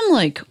are some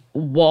like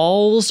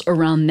walls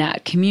around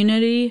that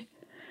community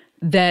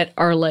that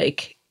are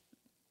like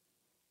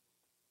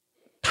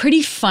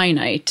pretty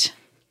finite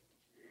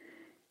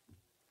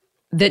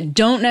that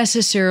don't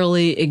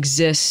necessarily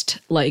exist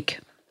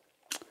like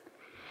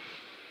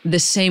the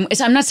same.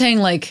 I'm not saying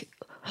like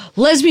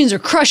lesbians are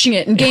crushing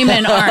it and gay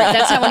men aren't.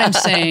 That's not what I'm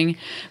saying.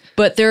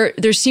 But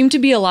there seem to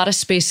be a lot of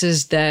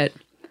spaces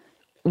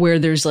where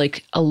there's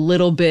like a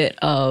little bit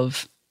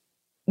of,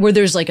 where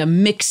there's like a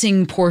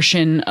mixing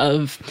portion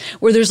of,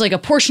 where there's like a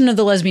portion of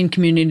the lesbian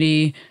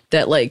community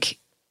that like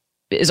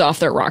is off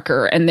their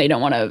rocker and they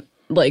don't want to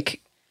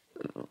like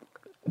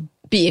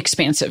be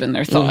expansive in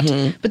their thought.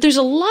 But there's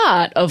a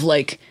lot of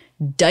like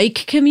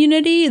dyke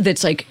community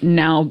that's like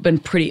now been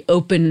pretty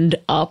opened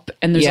up,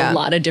 and there's a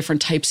lot of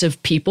different types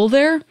of people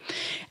there.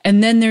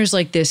 And then there's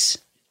like this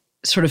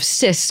sort of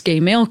cis gay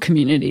male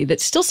community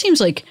that still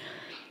seems like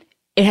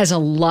it has a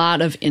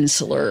lot of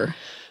insular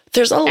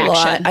There's a action.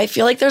 lot. I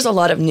feel like there's a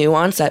lot of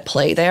nuance at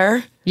play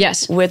there.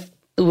 Yes. With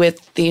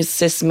these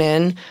cis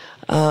men.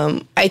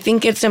 I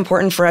think it's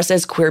important for us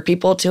as queer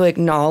people to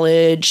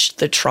acknowledge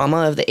the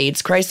trauma of the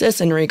AIDS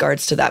crisis in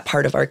regards to that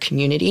part of our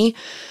community.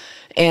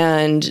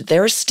 And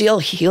they're still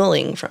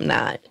healing from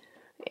that.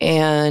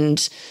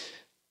 And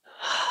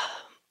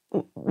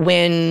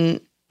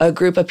when a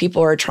group of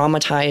people are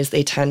traumatized,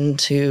 they tend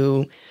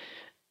to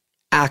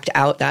act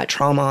out that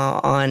trauma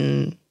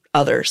on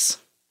others.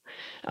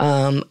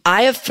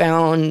 I have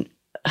found,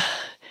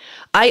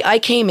 I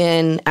came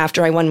in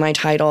after I won my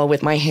title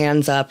with my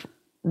hands up,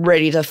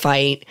 ready to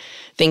fight,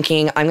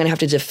 thinking I'm going to have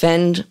to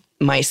defend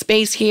my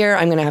space here.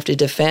 I'm going to have to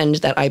defend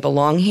that I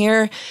belong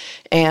here.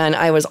 And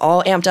I was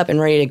all amped up and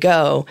ready to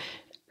go.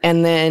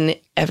 And then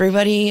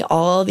everybody,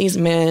 all these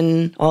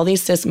men, all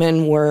these cis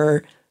men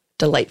were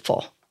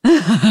delightful.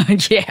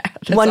 Yeah.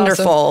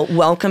 Wonderful, awesome.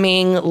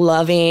 Welcoming,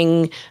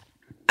 loving,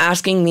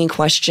 asking me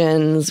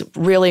questions,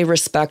 really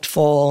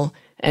respectful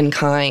and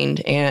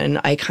kind.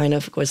 And I kind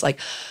of was like,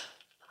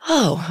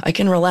 oh, I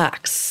can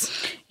relax.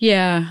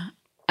 Yeah.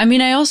 I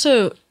mean,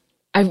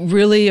 I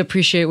really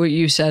appreciate what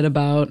you said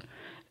about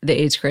the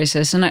AIDS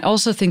crisis. And I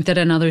also think that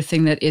another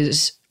thing that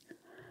is,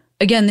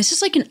 again, this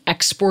is like an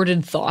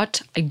exported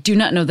thought. I do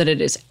not know that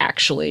it is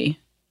actually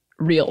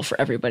real for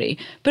everybody.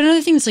 But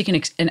another thing that's like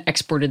an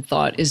exported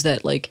thought is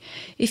that like,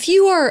 if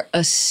you are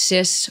a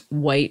cis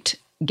white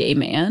gay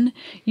man,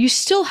 you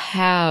still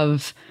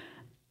have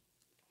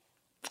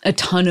a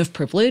ton of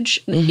privilege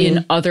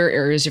in other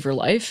areas of your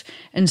life.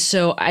 And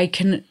so I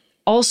can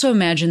also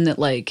imagine that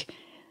like,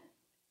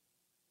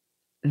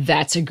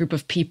 that's a group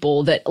of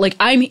people that like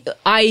we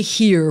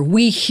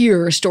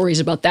hear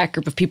stories about that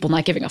group of people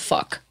not giving a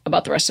fuck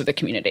about the rest of the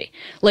community.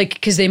 Like,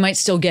 because they might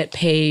still get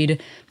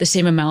paid the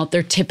same amount.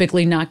 They're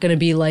typically not going to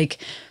be like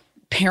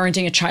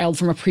parenting a child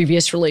from a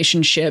previous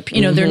relationship.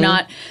 You know, they're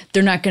not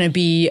going to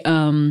be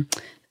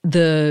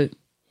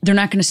they're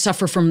not going to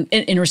suffer from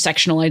an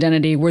intersectional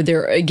identity where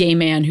they're a gay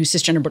man who's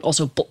cisgender but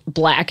also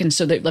black, and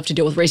so they have to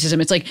deal with racism.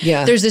 It's like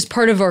there's this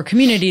part of our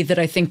community that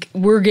I think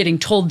we're getting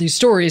told these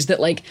stories that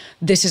like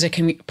this is a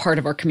part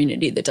of our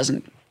community that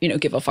doesn't, you know,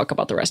 give a fuck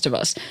about the rest of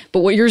us.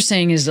 But what you're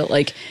saying is that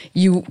like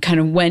you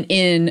kind of went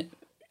in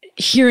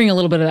hearing a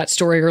little bit of that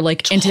story or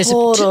like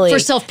for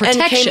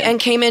self-protection and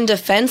came in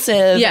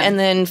defensive and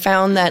then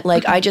found that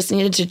like I just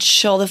needed to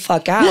chill the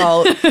fuck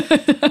out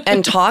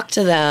and talk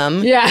to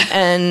them.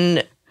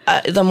 And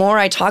the more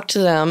I talk to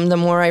them, the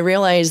more I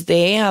realize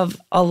they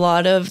have a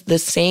lot of the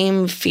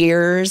same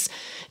fears,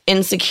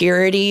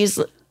 insecurities,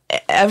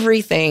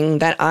 everything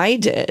that I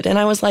did. And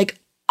I was like,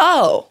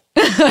 oh.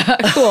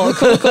 Cool.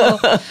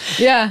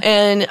 Yeah.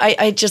 And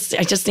I just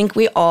think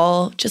we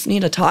all just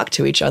need to talk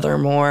to each other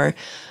more.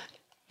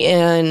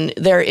 And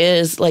there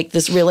is like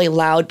this really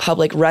loud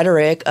public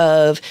rhetoric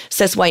of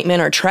cis white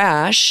men are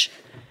trash.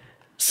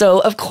 So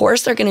of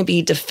course they're going to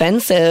be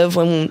defensive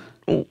when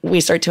we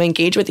start to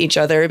engage with each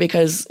other,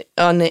 because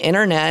on the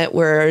internet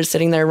we're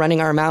sitting there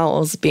running our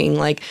mouths being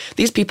like,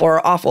 these people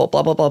are awful,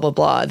 blah, blah, blah, blah,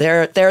 blah.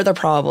 They're the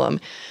problem.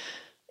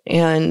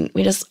 And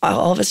we just,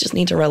 all of us just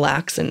need to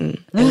relax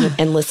and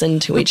listen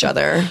to each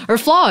other. Or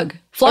flog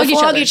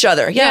each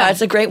other. Yeah,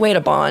 it's a great way to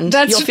bond.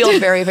 You'll feel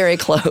very, very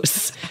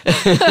close.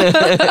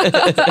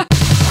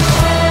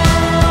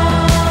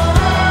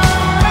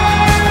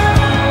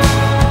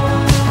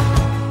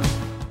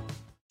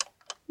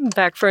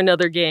 Back for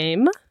another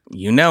game.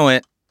 You know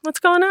it.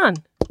 What's going on?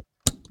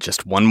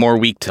 Just one more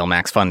week till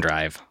Max Fun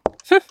Drive.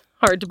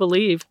 Hard to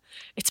believe.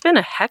 It's been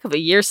a heck of a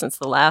year since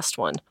the last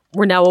one.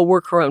 We're now a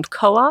worker-owned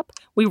co-op.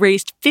 We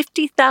raised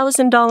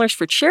 $50,000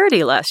 for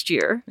charity last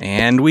year.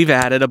 And we've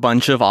added a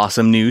bunch of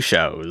awesome new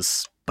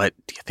shows. But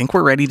do you think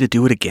we're ready to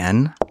do it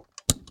again?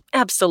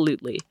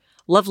 Absolutely.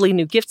 Lovely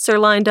new gifts are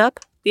lined up.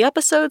 The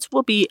episodes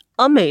will be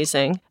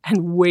amazing,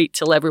 and wait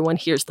till everyone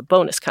hears the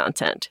bonus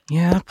content.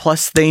 Yeah,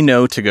 plus they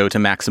know to go to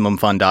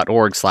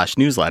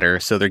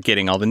MaximumFun.org/newsletter, so they're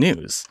getting all the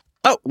news.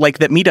 Oh, like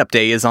that meetup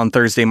day is on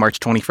Thursday, March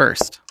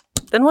 21st.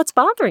 Then what's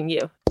bothering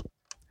you?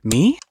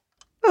 Me?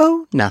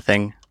 Oh,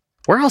 nothing.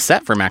 We're all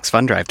set for Max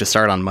Fun Drive to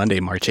start on Monday,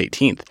 March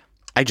 18th.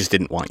 I just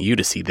didn't want you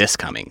to see this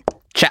coming.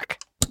 Check.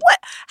 What?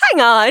 Hang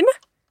on.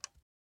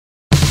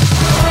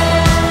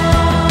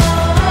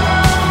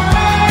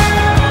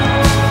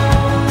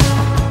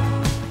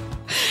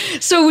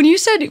 So when you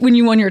said when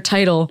you won your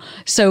title,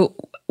 so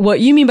what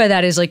you mean by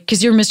that is like,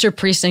 because you're Mr.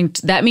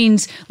 Precinct, that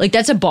means like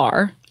that's a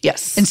bar.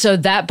 Yes. And so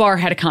that bar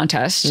had a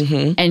contest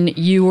and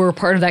you were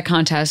part of that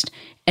contest,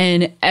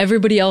 and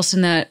everybody else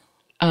in that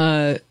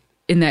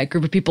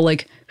group of people,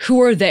 like,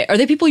 who are they? Are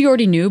they people you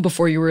already knew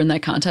before you were in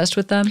that contest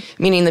with them?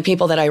 Meaning the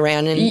people that I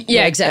ran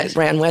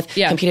with,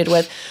 competed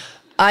with.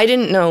 I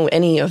didn't know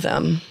any of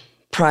them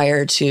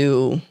prior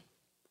to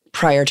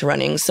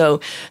running. So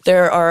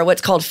there are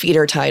what's called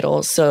feeder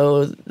titles.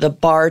 So the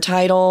bar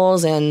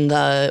titles and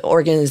the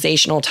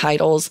organizational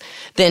titles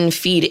then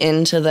feed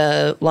into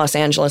the Los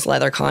Angeles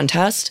Leather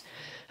Contest.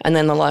 And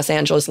then the Los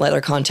Angeles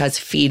Leather Contest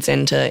feeds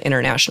into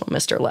International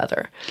Mr.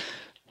 Leather.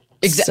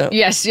 Exactly.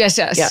 Yes. Yeah,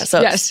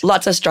 so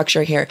lots of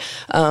structure here.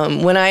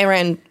 When I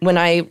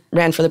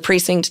ran for the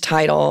precinct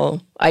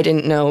title, I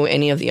didn't know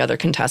any of the other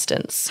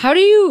contestants. How do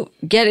you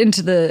get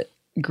into the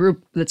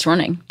group that's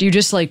running? Do you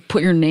just like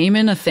put your name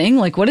in a thing?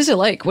 Like, what is it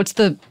like? What's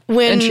the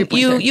entry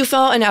point there? You fill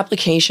out an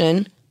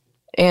application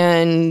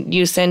and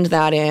you send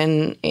that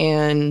in,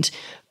 and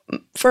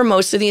for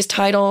most of these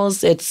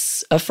titles,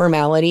 it's a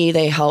formality.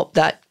 They help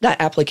that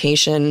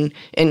application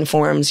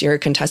informs your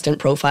contestant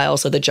profile,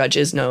 so the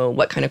judges know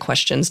what kind of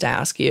questions to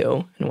ask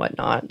you and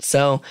whatnot.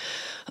 So,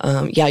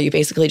 you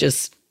basically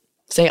just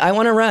say, "I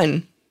want to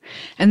run,"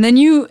 and then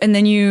you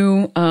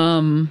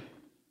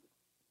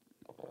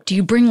do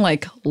you bring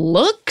like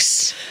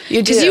looks?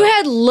 You do. Because you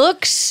had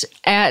looks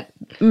at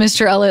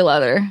Mr. LA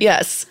Leather.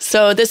 Yes.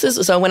 So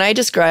when I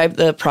describe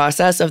the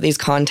process of these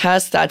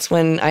contests, that's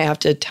when I have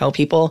to tell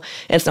people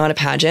it's not a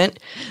pageant,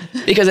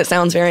 because it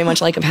sounds very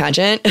much like a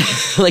pageant,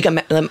 like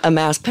a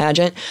mask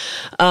pageant.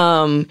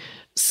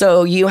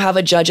 So you have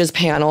a judges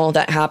panel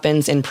that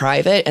happens in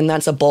private, and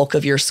that's a bulk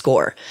of your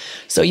score.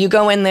 So you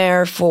go in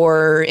there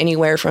for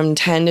anywhere from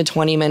 10 to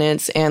 20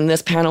 minutes, and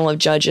this panel of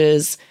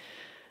judges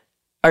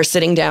are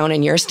sitting down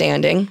and you're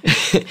standing,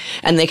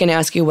 and they can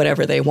ask you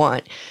whatever they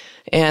want.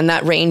 And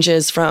that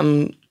ranges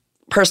from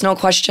personal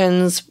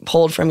questions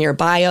pulled from your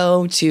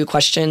bio to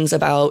questions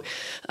about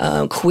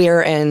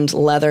queer and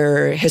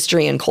leather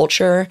history and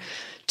culture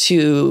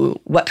to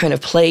what kind of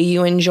play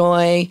you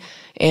enjoy.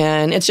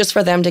 And it's just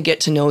for them to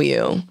get to know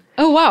you.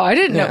 Oh, wow. I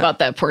didn't know about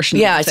that portion.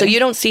 Yeah, so you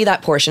don't see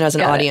that portion as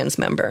an audience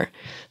member.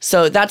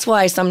 So that's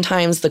why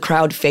sometimes the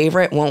crowd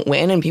favorite won't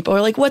win, and people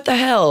are like, what the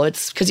hell?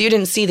 It's because you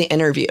didn't see the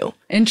interview.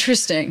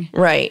 Interesting.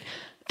 Right.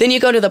 Then you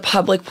go to the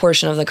public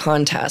portion of the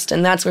contest,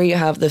 and that's where you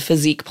have the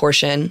physique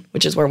portion,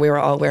 which is where we were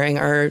all wearing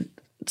our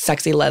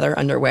sexy leather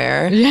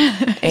underwear.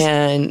 Yeah.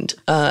 And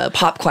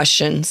pop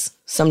questions.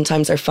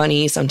 Sometimes they're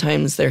funny,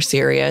 sometimes they're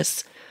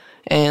serious.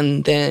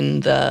 And then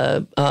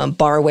the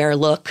barware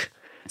look.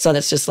 So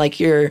that's just like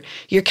your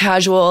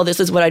casual, this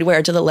is what I'd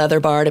wear to the leather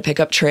bar to pick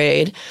up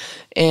trade.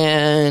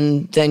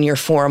 And then you're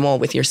formal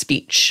with your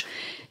speech.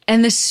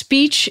 And the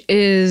speech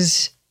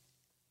is,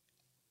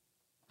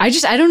 I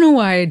don't know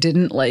why I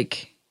didn't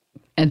like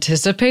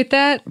anticipate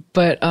that,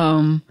 but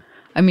I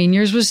mean,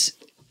 yours was,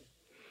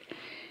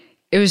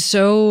 it was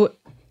so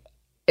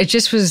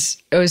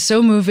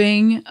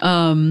moving.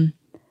 Are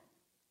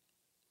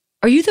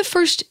you the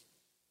first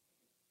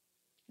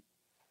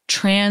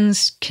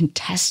trans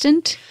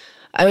contestant?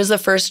 I was the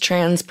first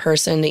trans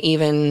person to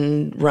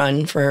even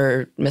run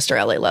for Mr.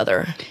 LA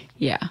Leather.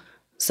 Yeah.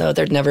 So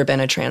there'd never been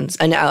a trans,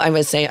 and I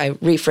would say, I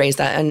rephrase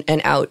that,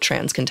 an out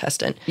trans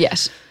contestant.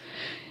 Yes.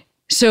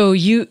 So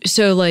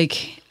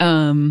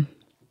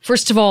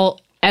first of all,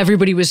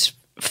 everybody was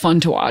fun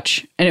to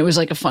watch, and it was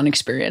like a fun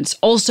experience.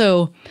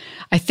 Also,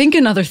 I think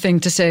another thing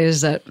to say is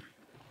that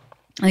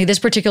like this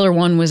particular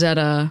one was at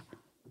a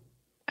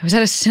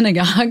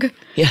synagogue.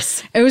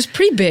 Yes. It was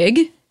pretty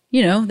big.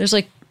 You know, there's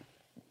like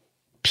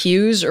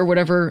pews or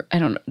whatever. I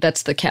don't know.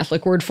 That's the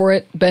Catholic word for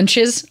it.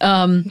 Benches.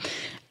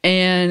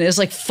 And it's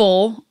like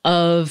full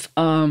of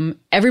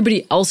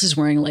everybody else is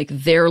wearing like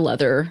their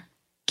leather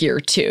gear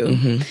too.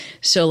 Mm-hmm.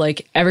 So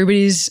like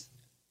everybody's,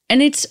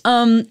 and it's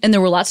and there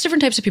were lots of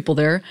different types of people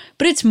there,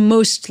 but it's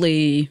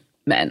mostly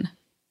men.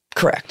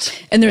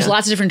 Correct. And there's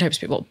lots of different types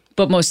of people,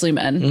 but mostly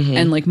men. Mm-hmm.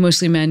 And like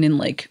mostly men in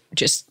like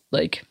just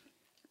like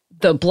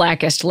the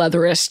blackest,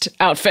 leatherest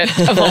outfit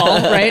of all,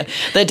 right?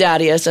 The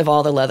daddiest of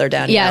all the leather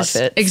daddy outfits.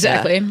 Yes,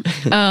 exactly.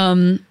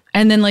 Yeah.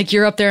 And then like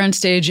you're up there on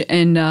stage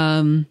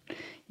and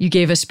you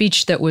gave a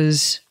speech that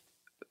was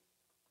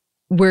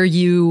where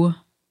you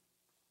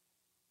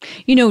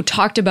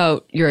talked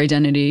about your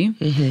identity.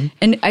 Mm-hmm.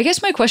 And I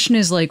guess my question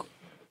is like,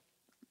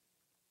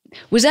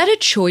 was that a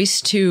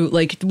choice to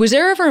like, was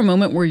there ever a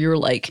moment where you're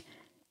like,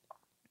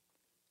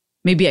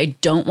 maybe I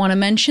don't want to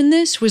mention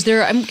this?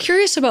 I'm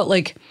curious about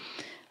like,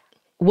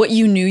 what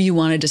you knew you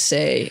wanted to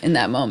say in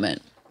that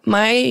moment.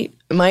 My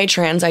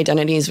trans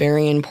identity is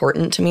very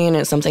important to me, and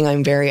it's something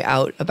I'm very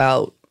out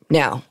about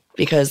now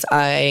because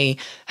I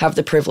have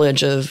the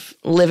privilege of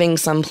living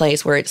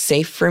someplace where it's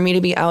safe for me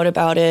to be out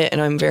about it, and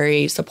I'm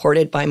very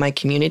supported by my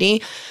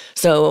community.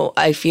 So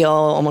I feel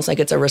almost like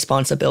it's a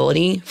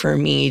responsibility for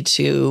me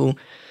to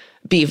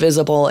be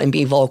visible and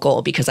be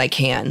vocal because I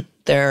can.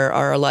 There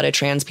are a lot of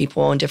trans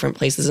people in different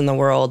places in the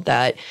world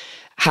that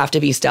have to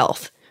be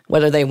stealth,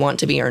 whether they want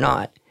to be or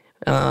not.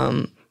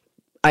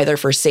 either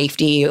for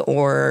safety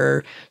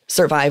or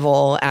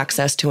survival,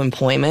 access to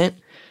employment.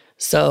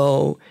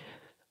 So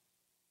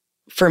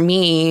for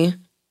me,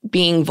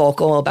 being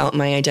vocal about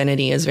my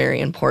identity is very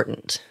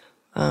important.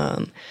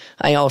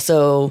 I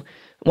also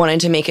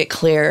wanted to make it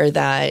clear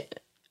that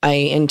I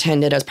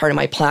intended as part of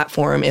my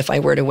platform, if I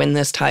were to win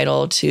this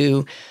title,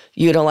 to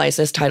utilize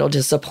this title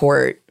to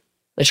support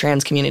the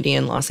trans community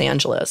in Los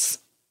Angeles.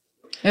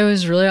 It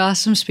was a really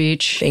awesome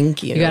speech.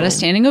 Thank you. You got a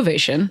standing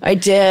ovation. I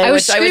did. I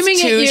was which screaming I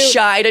was too at you.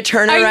 shy to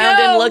turn around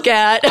and look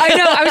at. I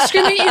know. I was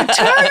screaming at you,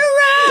 turn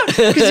around!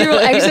 Because you were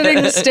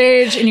exiting the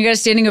stage and you got a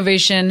standing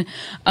ovation.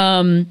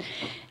 And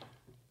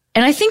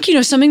I think,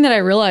 something that I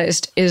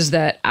realized is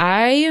that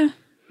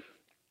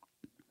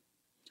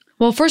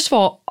well, first of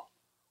all,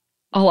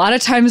 a lot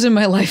of times in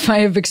my life, I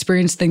have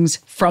experienced things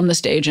from the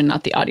stage and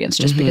not the audience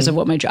just because of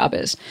what my job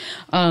is.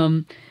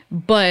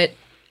 But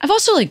I've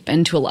also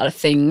been to a lot of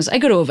things. I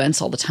go to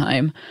events all the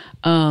time.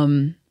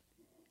 I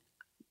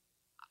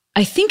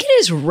think it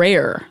is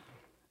rare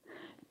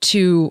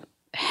to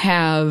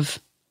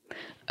have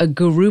a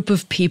group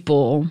of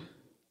people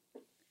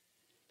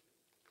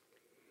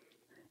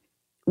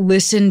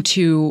listen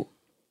to,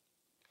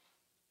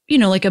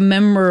 a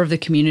member of the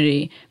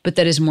community, but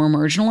that is more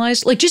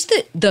marginalized. Just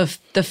the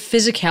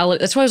physicality.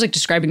 That's why I was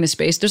describing the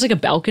space. There's a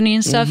balcony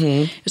and stuff.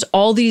 There's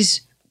all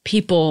these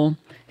people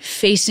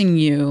facing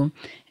you,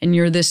 and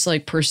you're this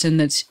person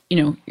that's,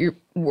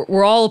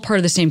 we're all a part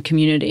of the same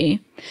community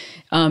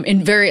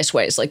in various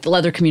ways, like the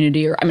leather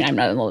community, or I'm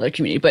not in the leather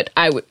community, but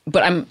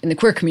I'm in the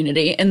queer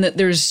community, and that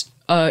there's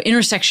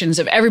intersections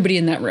of everybody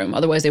in that room.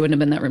 Otherwise, they wouldn't have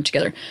been in that room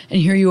together. And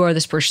here you are,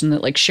 this person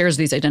that shares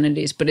these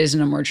identities, but is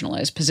in a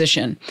marginalized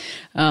position.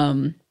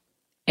 And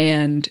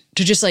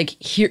to just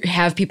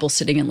have people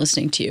sitting and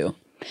listening to you,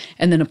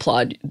 and then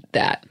applaud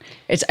that.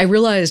 I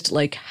realized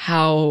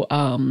how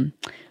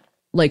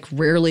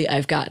rarely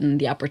I've gotten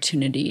the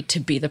opportunity to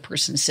be the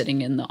person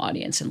sitting in the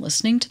audience and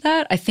listening to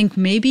that. I think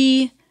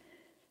maybe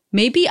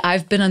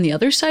I've been on the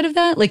other side of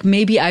that.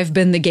 Maybe I've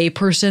been the gay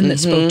person that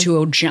spoke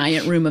to a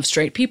giant room of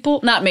straight people.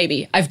 Not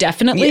maybe. I've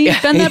definitely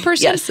been that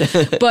person. Yes.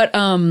 But,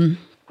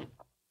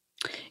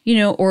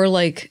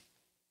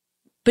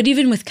 but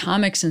even with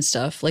comics and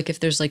stuff, if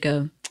there's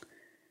a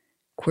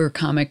queer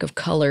comic of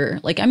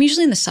color, I'm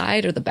usually in the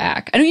side or the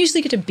back. I don't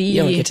usually get to be.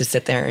 You don't get to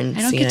sit there and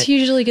see it. I don't get to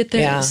usually get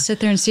there, sit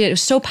there and see it. It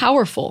was so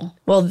powerful.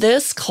 Well,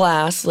 this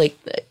class,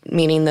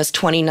 meaning this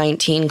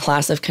 2019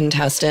 class of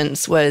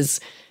contestants, was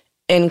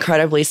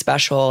incredibly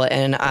special,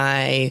 and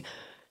I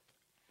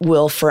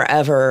will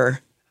forever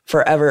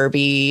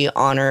be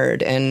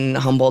honored and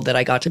humbled that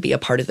I got to be a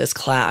part of this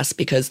class,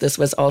 because this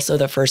was also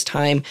the first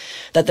time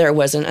that there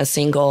wasn't a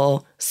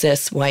single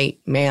cis white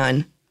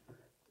man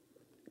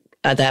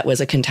that was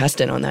a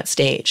contestant on that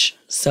stage.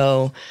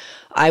 So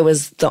I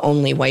was the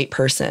only white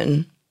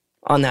person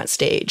on that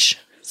stage.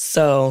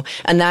 So,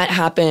 and that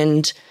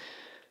happened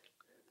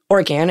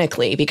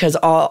organically, because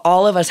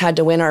all of us had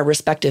to win our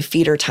respective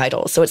feeder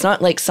titles. So it's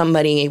not like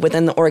somebody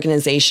within the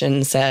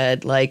organization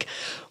said,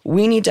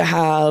 we need to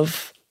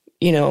have,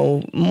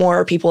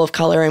 more people of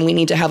color, and we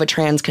need to have a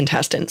trans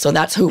contestant. So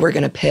that's who we're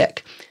going to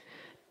pick.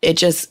 It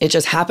just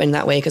happened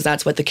that way because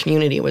that's what the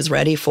community was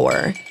ready for.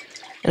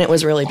 And it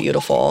was really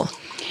beautiful.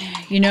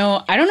 I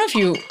don't know if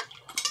you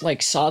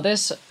saw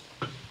this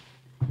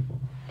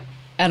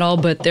at all,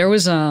 but there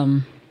was,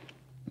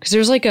 because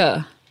there's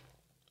a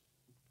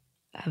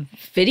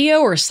video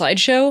or a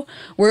slideshow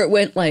where it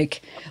went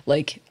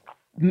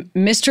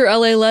Mr.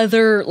 LA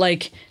Leather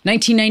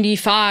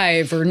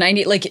 1995 or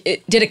 90,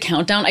 it did a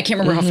countdown. I can't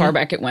remember how far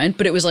back it went,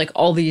 but it was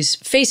all these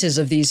faces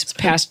of these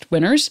past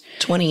winners.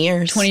 20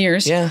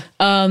 years. Yeah.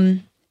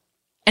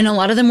 And a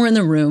lot of them were in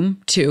the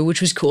room too, which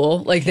was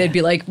cool. They'd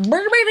be people were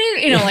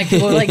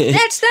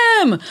that's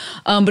them.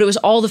 But it was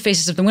all the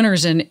faces of the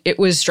winners, and it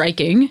was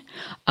striking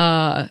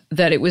that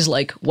it was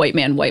white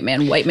man, white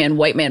man, white man,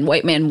 white man,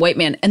 white man, white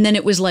man. And then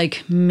it was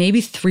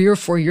maybe 3 or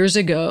 4 years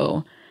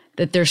ago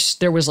that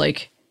there was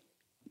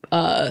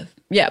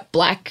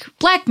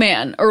black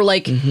man, or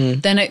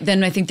then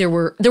I think there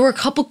were a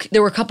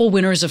couple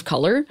winners of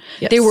color.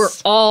 Yes. They were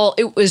all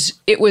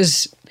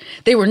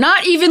they were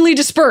not evenly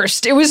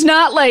dispersed. It was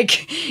not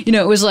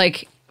it was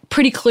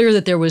pretty clear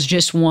that there was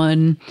just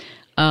one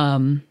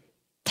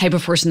type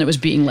of person that was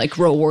being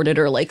rewarded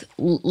or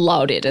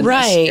lauded in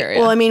this area.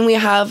 Well, we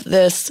have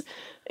this,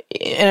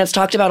 and it's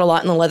talked about a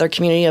lot in the leather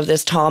community, of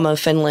this Tom of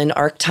Finland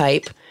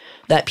archetype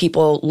that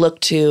people look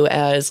to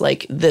as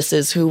this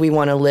is who we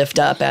want to lift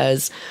up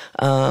as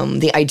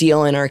the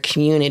ideal in our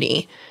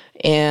community.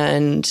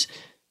 And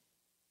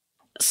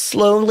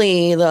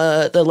slowly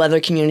the leather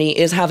community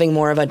is having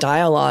more of a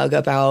dialogue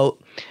about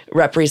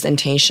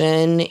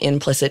representation,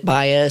 implicit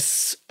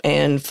bias,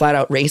 and flat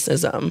out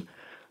racism.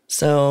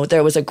 So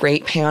there was a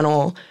great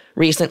panel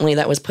recently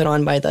that was put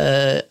on by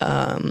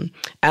the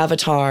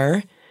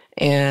Avatar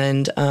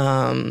and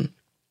a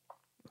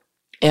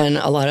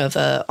lot of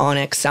the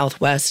Onyx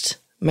Southwest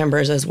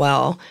members as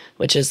well,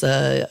 which is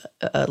a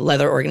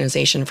leather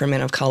organization for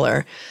men of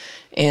color.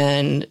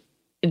 And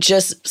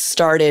just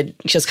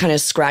kind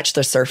of scratched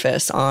the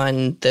surface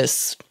on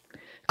this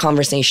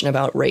conversation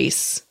about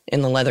race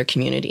in the leather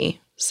community.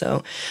 So,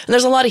 and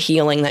there's a lot of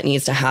healing that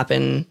needs to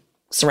happen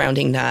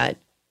surrounding that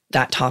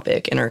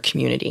topic in our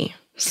community.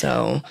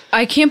 So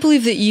I can't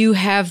believe that you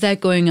have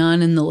that going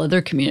on in the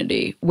leather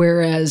community,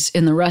 whereas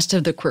in the rest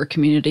of the queer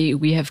community,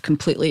 we have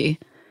completely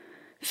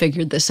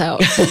figured this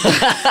out.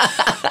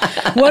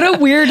 What a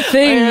weird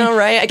thing, I know,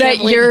 right? that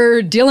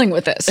you're dealing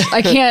with this.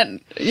 I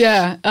can't.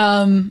 Yeah.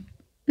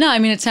 No, I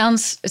mean, it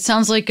sounds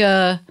like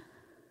I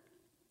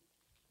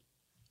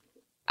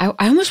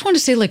almost want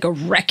to say like a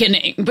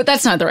reckoning, but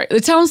that's not the right.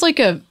 It sounds like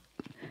a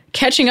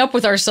catching up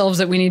with ourselves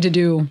that we need to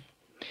do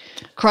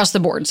across the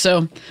board.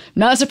 So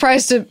not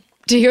surprised to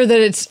hear that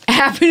it's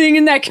happening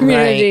in that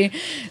community,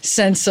 right.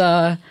 Since, it's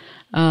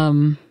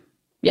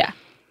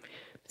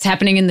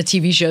happening in the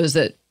TV shows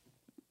that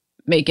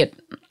make it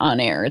on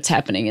air. It's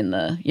happening in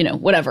the,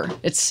 whatever.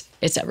 It's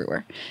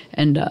everywhere.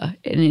 And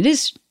it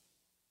is,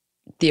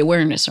 the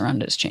awareness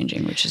around it is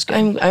changing, which is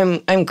good.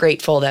 I'm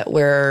grateful that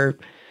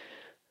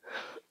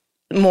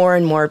more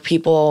and more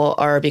people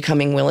are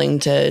becoming willing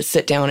to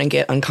sit down and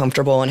get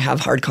uncomfortable and have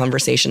hard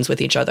conversations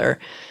with each other.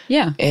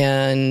 Yeah.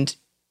 And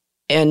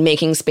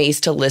making space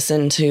to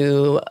listen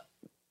to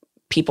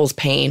people's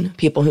pain,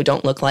 people who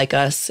don't look like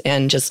us,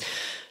 and just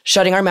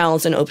shutting our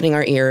mouths and opening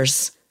our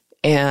ears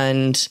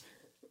and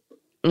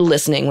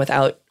listening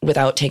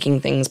without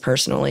taking things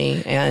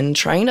personally, and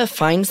trying to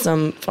find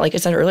some, like I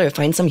said earlier,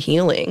 find some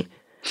healing.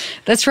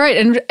 That's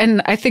right.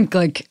 And I think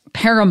like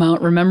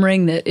paramount,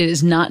 remembering that it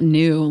is not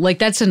new. Like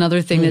that's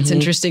another thing that's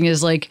interesting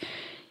is like,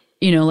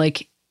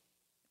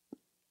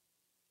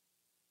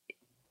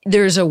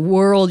 there's a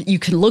world you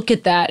can look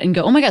at that and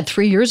go, oh my God,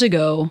 3 years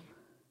ago,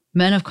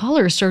 men of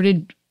color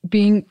started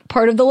being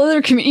part of the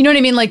leather community. You know what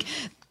I mean? Like,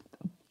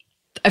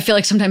 I feel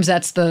like sometimes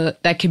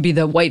that could be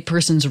the white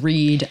person's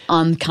read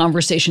on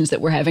conversations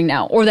that we're having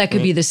now, or that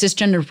could be the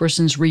cisgender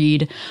person's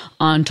read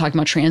on talking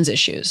about trans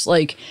issues.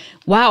 Like,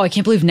 wow, I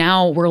can't believe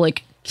now we're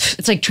like,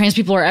 it's like trans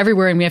people are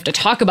everywhere and we have to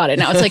talk about it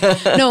now. It's like,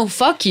 no,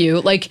 fuck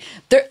you. Like,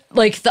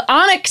 the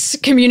Onyx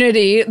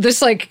community,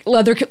 this like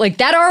leather, like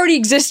that already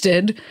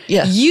existed.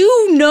 Yeah.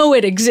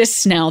 It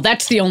exists now.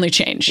 That's the only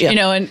change,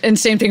 and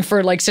same thing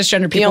for like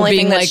cisgender people. The only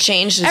being thing that's like,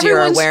 changed is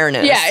your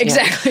awareness. Yeah,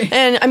 exactly. Yeah.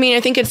 And I mean,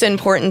 I think it's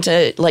important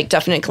to like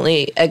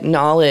definitely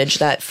acknowledge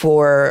that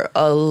for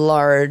a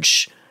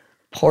large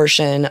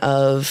portion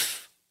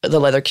of the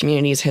leather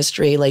community's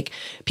history, like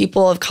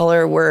people of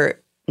color were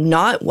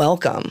not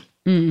welcome.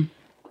 Mm.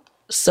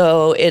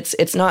 So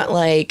it's not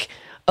like,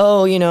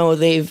 oh,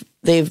 they've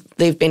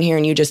been here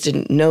and you just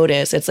didn't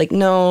notice. It's like,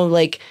 no,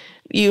 like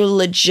you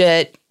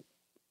legit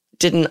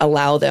didn't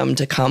allow them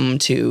to come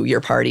to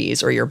your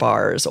parties or your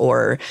bars,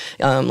 or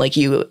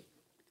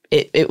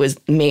it was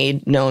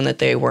made known that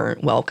they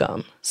weren't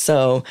welcome.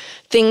 So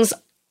things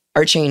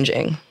are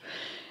changing.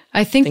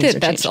 I think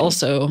that's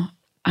also,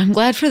 I'm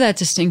glad for that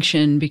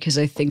distinction, because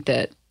I think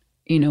that,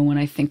 when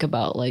I think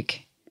about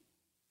like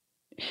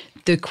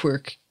the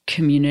queer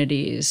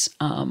communities,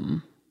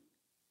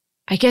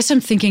 I guess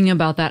I'm thinking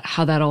about that,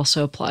 how that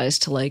also applies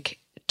to like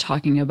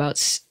talking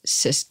about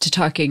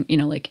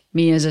like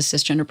me as a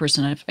cisgender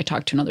person. I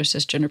talk to another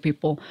cisgender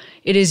people.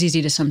 It is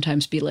easy to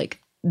sometimes be like,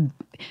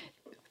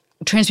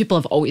 trans people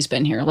have always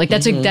been here. Like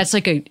that's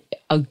like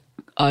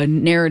a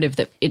narrative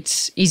that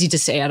it's easy to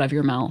say out of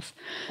your mouth,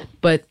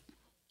 but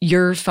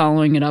you're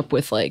following it up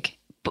with like,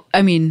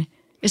 I mean,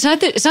 it's not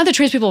that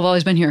trans people have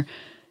always been here.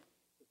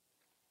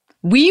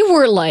 We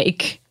were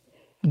like,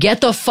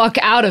 get the fuck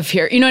out of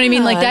here. You know what I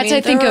mean? Like that's,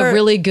 I think, a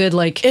really good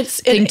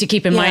thing to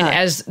keep in mind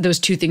as those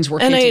two things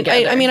working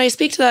together. I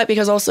speak to that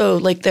because also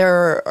like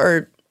there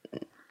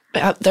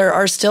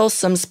are still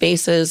some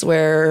spaces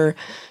where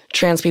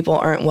trans people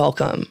aren't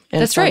welcome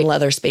in some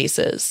leather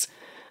spaces.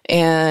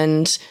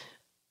 And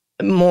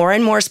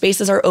more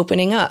spaces are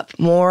opening up.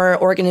 More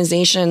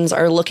organizations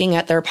are looking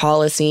at their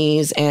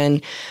policies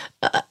and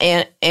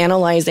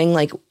analyzing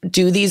like,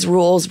 do these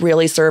rules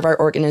really serve our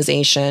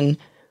organization?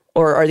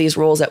 Or are these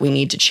rules that we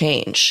need to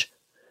change?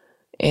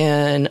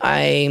 And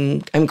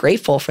I'm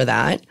grateful for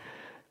that.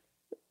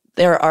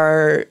 There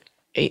are,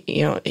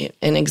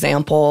 an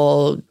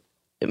example,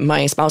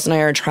 my spouse and I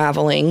are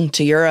traveling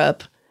to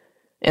Europe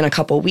in a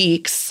couple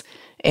weeks.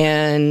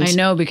 And I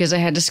know, because I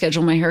had to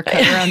schedule my haircut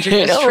around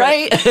your trip.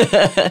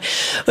 Right?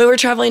 We were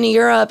traveling to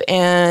Europe,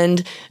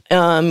 and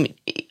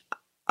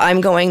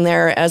I'm going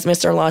there as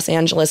Mr. Los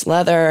Angeles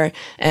Leather,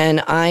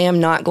 and I am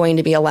not going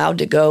to be allowed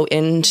to go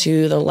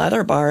into the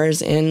leather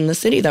bars in the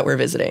city that we're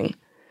visiting.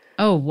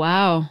 Oh,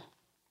 wow.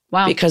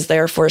 Wow. Because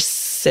they're for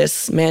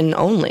cis men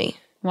only.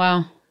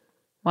 Wow.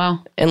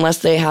 Wow. Unless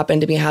they happen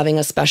to be having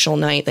a special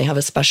night. They have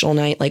a special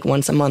night like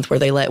once a month where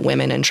they let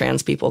women and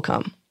trans people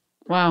come.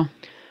 Wow.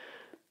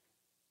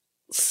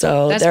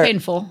 So that's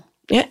painful.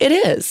 Yeah, it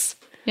is.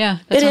 Yeah,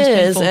 it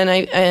is. Painful.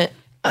 And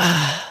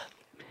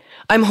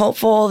I'm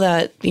hopeful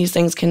that these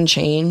things can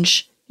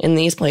change in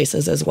these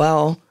places as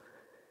well.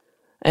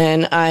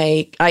 And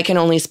I can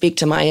only speak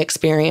to my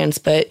experience,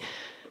 but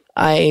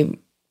I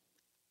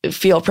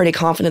feel pretty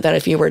confident that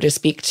if you were to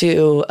speak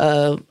to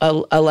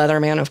a leather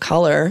man of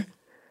color,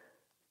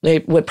 they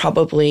would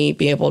probably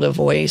be able to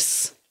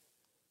voice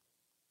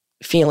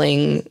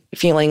feeling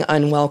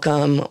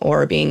unwelcome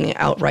or being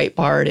outright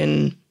barred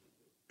in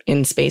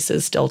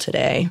spaces still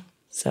today.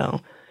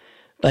 So,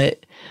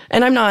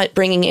 and I'm not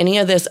bringing any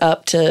of this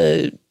up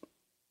to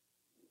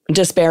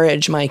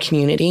disparage my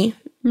community.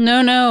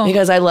 No.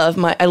 Because I love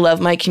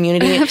my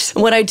community.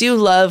 What I do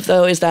love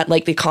though is that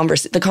like the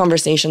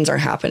conversations are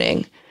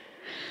happening.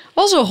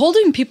 Also,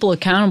 holding people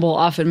accountable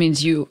often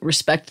means you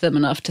respect them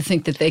enough to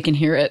think that they can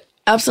hear it.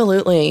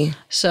 Absolutely.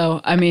 So,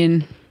 I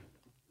mean,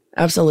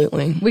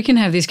 absolutely. We can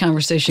have these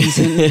conversations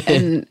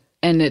and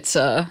it's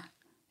and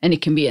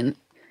it can be in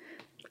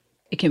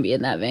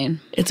that vein.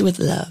 It's with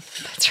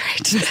love. That's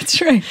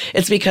right.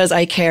 It's because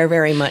I care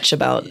very much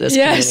about this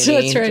community,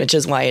 that's right. Which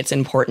is why it's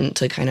important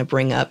to kind of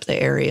bring up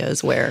the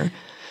areas where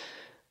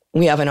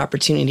we have an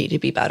opportunity to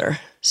be better.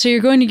 So you're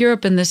going to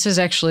Europe, and this is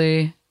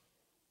actually,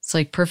 it's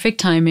like perfect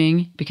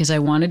timing because I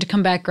wanted to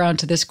come back around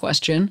to this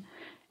question,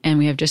 and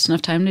we have just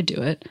enough time to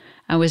do it.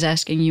 I was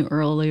asking you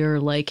earlier,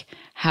 like,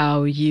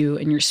 how you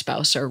and your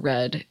spouse are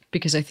read,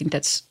 because I think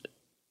that's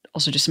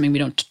also just something we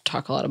don't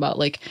talk a lot about.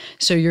 Like,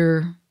 so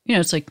you're,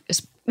 it's like,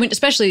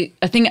 especially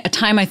a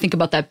time I think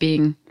about that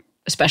being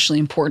especially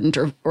important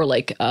or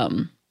like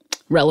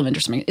relevant or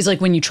something is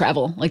like when you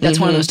travel. Like that's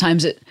one of those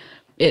times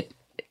it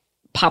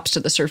pops to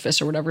the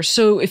surface or whatever.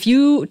 So if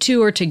you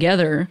two are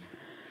together,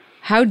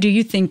 how do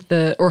you think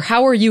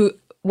how are you?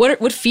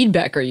 What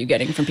feedback are you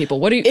getting from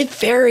people? It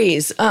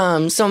varies.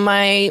 So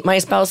my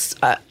spouse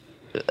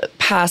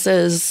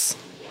passes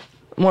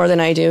more than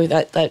I do.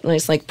 That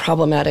nice like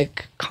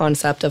problematic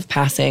concept of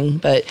passing,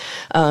 but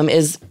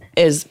is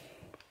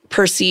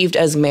perceived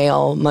as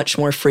male much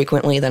more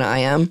frequently than I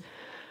am.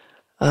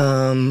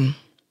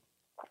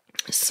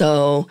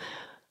 So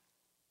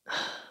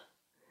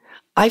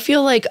I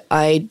feel like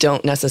I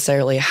don't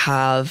necessarily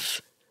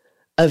have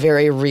a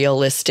very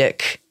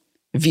realistic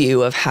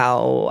view of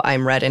how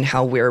I'm read and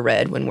how we're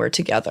read when we're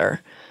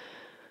together.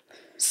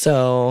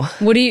 So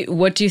what do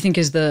you think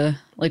is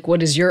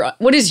what is your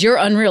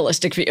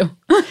unrealistic view?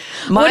 I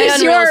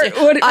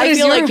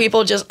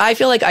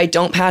feel like I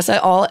don't pass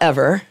at all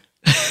ever.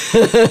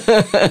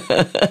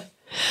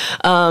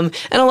 And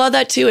a lot of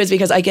that too is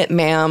because I get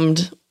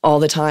ma'amed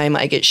all the time.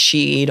 I get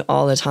she'd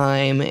all the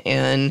time,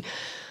 and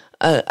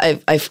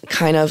I've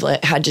kind of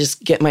had to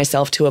just get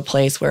myself to a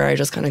place where I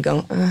just kind of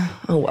go,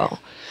 oh well.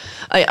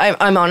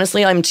 I'm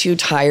honestly, I'm too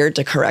tired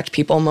to correct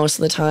people most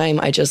of the time.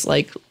 I just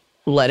like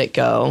let it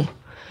go.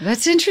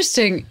 That's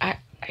interesting. I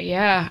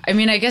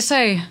mean, I guess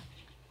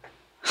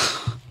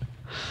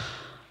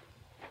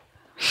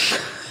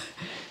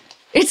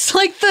it's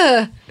like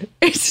the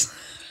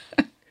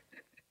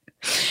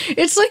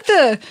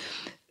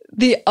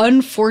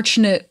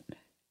unfortunate,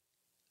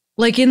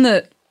 like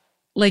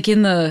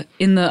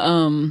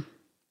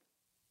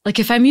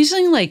if I'm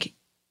using like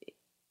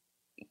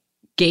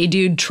gay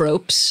dude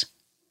tropes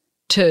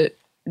to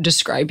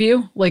describe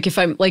you, like if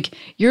I'm like,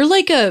 you're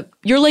like a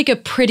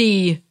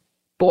pretty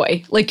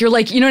boy, like you're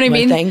like, you know what I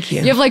mean? Thank you.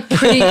 You have like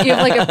pretty, you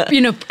have like a,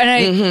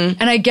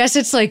 and I guess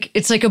it's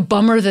like a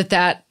bummer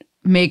that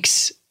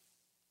makes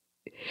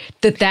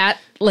that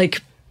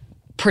like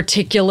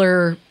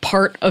particular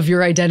part of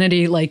your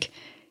identity like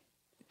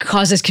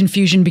causes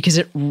confusion because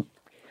it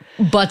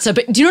butts up.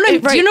 Do you know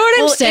what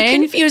I'm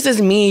saying? It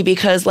confuses me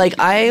because like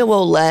I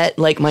will let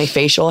like my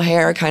facial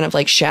hair kind of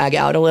like shag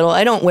out a little.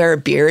 I don't wear a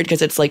beard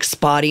because it's like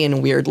spotty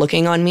and weird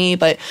looking on me,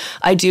 but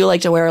I do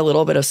like to wear a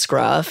little bit of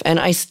scruff, and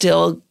I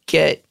still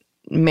get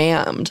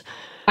ma'amed.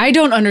 I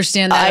don't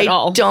understand that at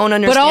all. I don't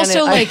understand. But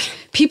also like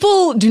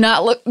people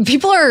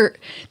are,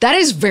 that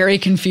is very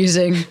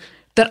confusing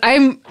that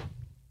I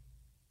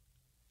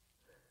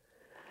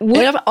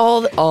have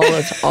all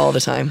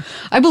the time.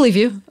 I believe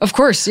you. Of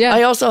course, yeah.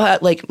 I also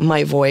had like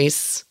my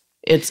voice.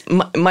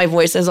 My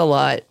voice is a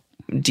lot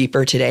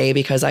deeper today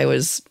because I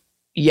was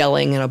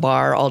yelling in a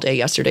bar all day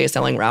yesterday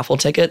selling raffle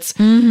tickets.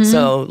 Mm-hmm.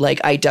 So like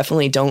I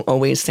definitely don't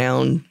always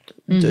sound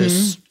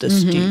this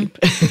deep.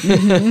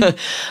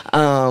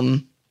 Mm-hmm.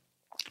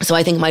 So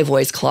I think my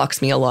voice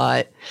clocks me a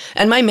lot,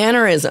 and my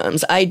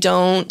mannerisms. I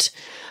didn't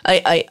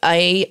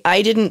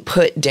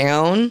put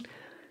down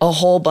a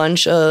whole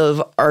bunch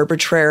of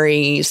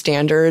arbitrary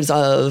standards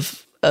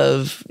of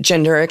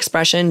gender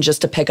expression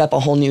just to pick up a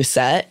whole new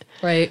set.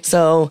 Right.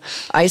 So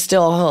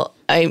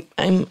I'm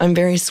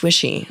very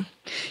swishy.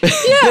 Yeah,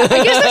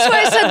 I guess that's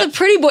why I said the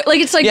pretty boy. Like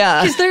it's like,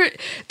 because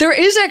there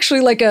is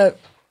actually like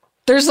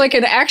there's like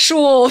an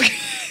actual,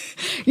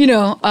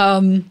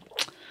 I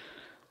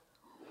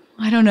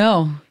don't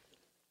know.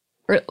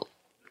 Or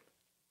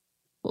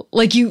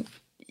like you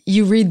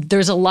read,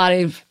 there's a lot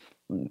of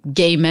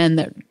gay men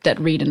that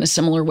read in a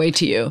similar way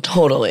to you.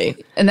 Totally.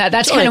 And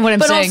that's kind of what I'm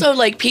saying. But also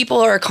like people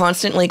are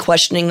constantly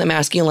questioning the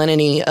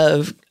masculinity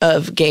of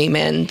gay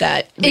men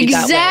that read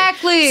exactly.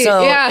 That way.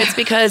 So yeah. it's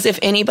because if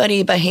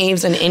anybody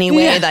behaves in any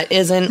way that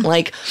isn't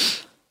like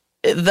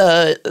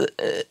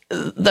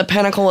the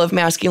pinnacle of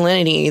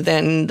masculinity,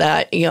 then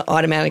that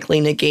automatically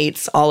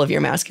negates all of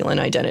your masculine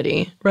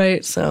identity.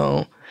 Right.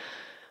 So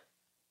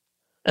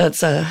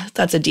that's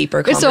a deeper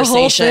It's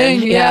conversation. a whole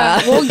thing.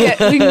 Yeah.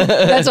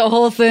 That's a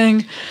whole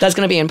thing. That's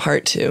going to be in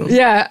part 2.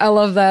 Yeah, I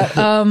love that.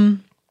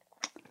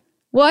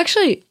 Well,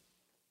 actually,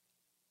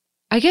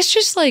 I guess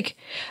just like,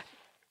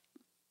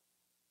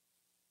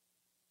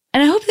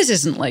 and I hope this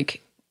isn't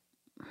like,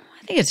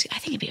 I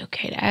think it'd be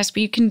okay to ask,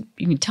 but you can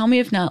tell me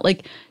if not.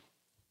 Like,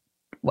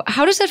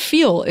 how does that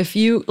feel if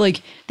you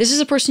like this is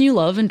a person you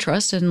love and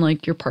trust and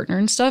like your partner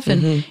and stuff,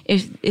 and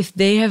if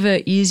they have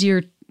a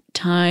easier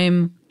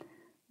time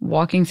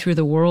walking through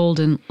the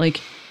world, and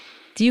like,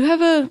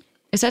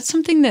 is that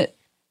something that,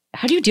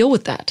 how do you deal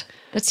with that?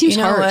 That seems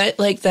hard. What?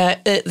 Like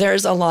that,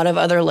 there's a lot of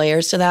other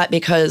layers to that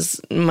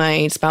because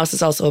my spouse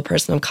is also a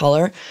person of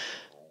color.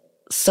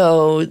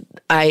 So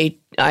I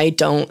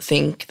don't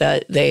think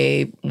that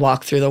they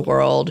walk through the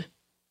world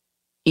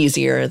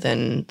easier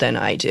than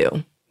I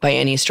do by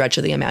any stretch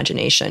of the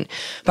imagination,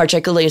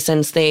 particularly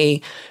since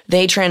they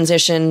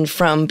transitioned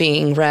from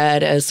being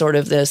read as sort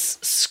of this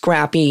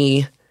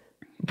scrappy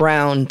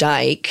brown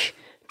dyke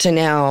to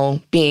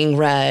now being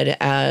read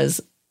as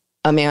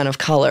a man of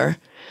color,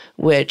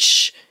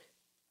 which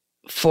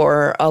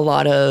for a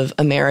lot of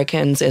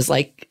Americans is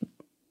like,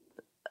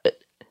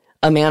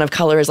 a man of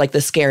color is like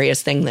the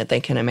scariest thing that they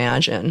can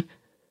imagine.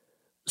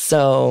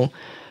 So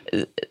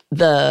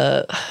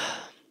the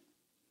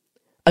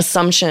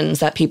assumptions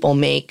that people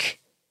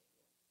make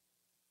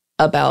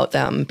about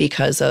them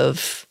because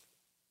of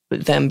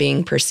them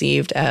being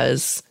perceived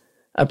as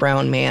a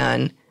brown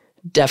man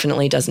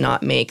definitely does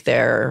not make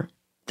their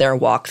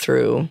walk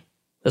through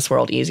this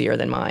world easier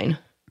than mine.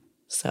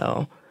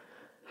 So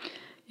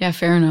yeah,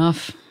 fair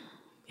enough.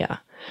 Yeah.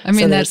 I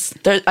mean,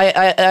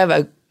 I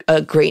have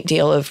a great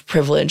deal of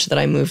privilege that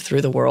I move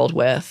through the world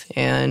with,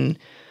 and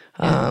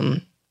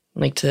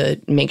like to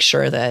make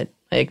sure that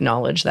I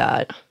acknowledge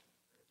that.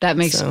 That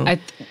makes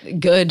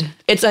good.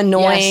 It's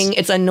annoying. Yes.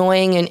 It's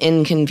annoying and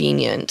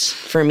inconvenient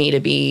for me to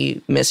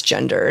be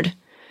misgendered.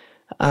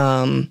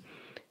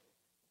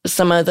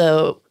 Some of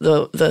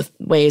the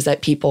ways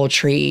that people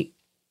treat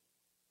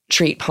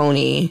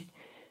Pony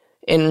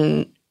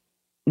in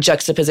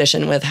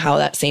juxtaposition with how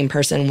that same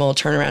person will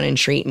turn around and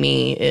treat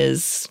me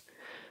is,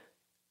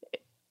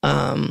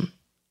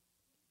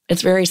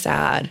 it's very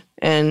sad,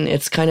 and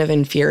it's kind of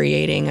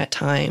infuriating at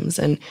times.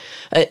 And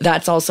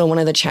that's also one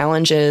of the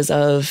challenges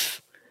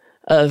of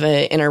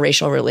an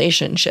interracial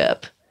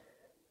relationship.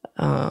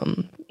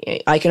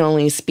 I can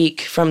only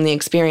speak from the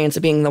experience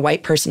of being the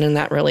white person in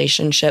that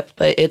relationship,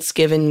 but it's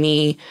given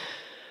me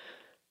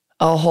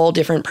a whole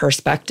different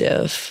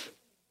perspective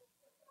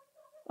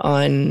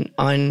on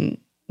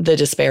the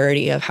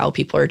disparity of how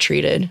people are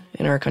treated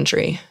in our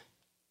country.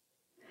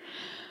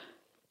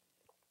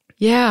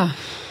 Yeah.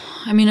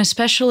 I mean,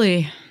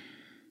 especially,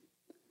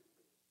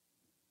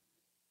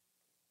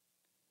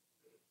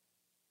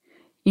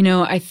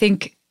 I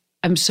think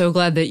I'm so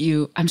glad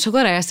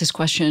I asked this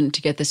question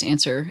to get this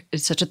answer.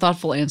 It's such a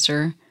thoughtful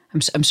answer.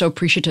 I'm so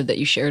appreciative that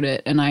you shared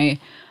it. And I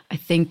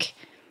think,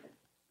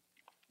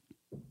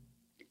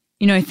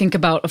 I think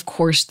about, of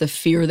course, the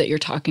fear that you're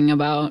talking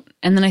about.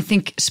 And then I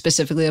think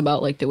specifically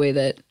about like the way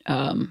that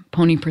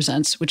Pony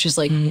presents, which is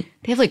like, they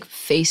have like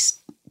face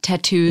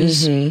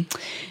tattoos.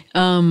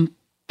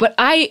 But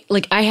I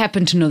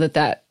happen to know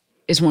that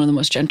is one of the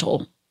most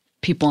gentle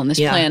people on this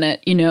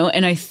planet,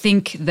 and I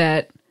think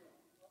that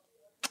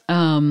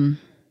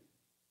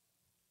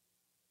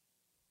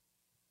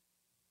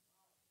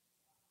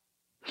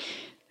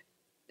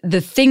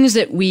the things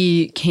that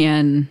we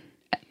can,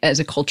 as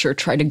a culture,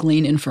 try to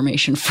glean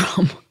information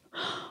from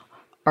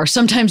are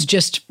sometimes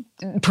just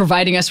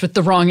providing us with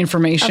the wrong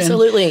information.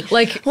 Absolutely.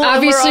 Like,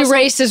 obviously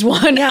race is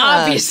one,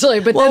 obviously.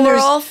 But then we're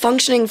all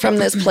functioning from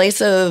this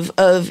place of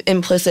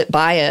implicit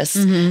bias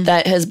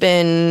that has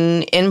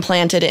been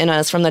implanted in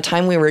us from the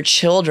time we were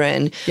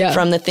children,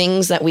 from the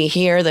things that we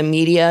hear, the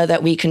media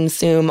that we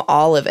consume,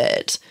 all of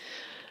it.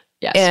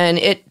 Yes. And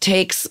it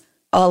takes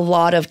a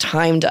lot of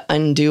time to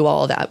undo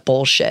all that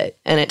bullshit.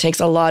 And it takes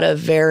a lot of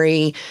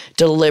very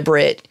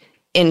deliberate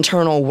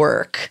internal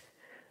work.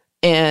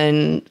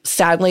 And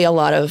sadly, a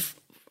lot of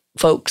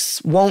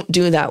folks won't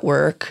do that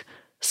work.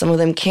 Some of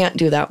them can't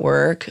do that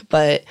work,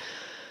 but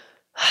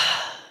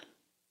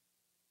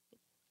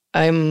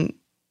I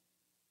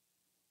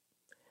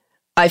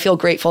feel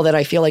grateful that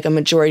I feel like a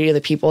majority of the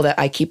people that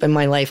I keep in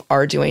my life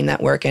are doing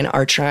that work and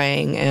are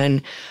trying.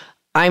 And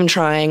I'm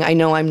trying. I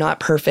know I'm not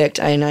perfect,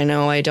 and I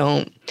know I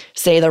don't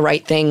say the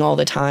right thing all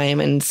the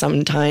time. And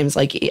sometimes,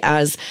 like,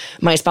 as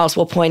my spouse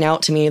will point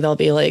out to me, they'll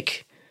be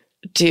like,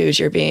 dude,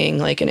 you're being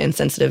like an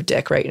insensitive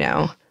dick right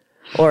now.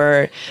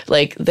 Or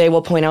like they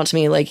will point out to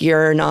me, like,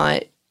 you're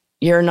not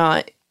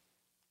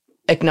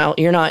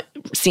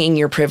seeing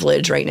your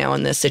privilege right now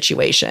in this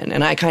situation.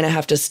 And I kind of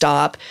have to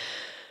stop,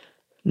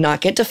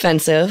 not get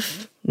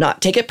defensive,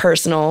 not take it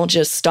personal,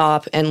 just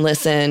stop and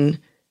listen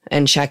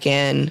and check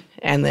in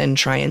and then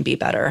try and be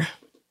better.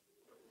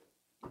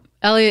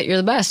 Elliot, you're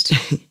the best.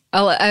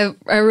 I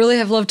really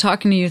have loved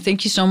talking to you.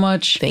 Thank you so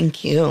much.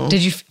 Thank you.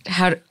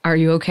 Are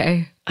you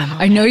okay?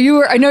 I'm I know you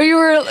were. I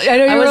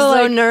was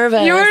so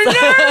nervous. You were nervous.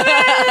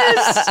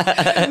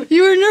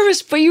 You were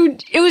nervous, but you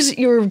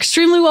were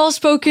extremely well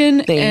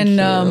spoken, and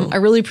you. I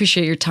really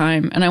appreciate your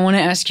time. And I want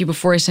to ask you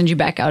before I send you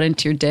back out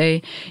into your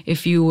day,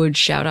 if you would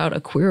shout out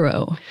a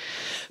queero.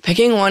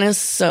 Picking one is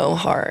so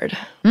hard.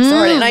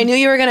 Sorry. And I knew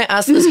you were going to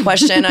ask this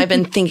question. I've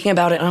been thinking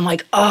about it, and I'm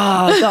like,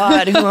 oh,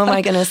 God, who am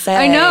I going to say?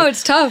 I know,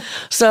 it's tough.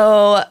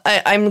 So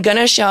I'm going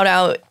to shout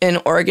out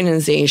an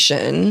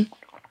organization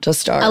to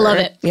start. I love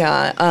it.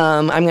 Yeah.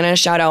 I'm going to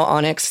shout out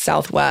Onyx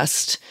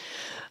Southwest.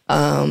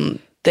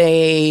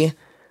 They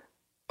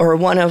are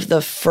one of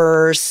the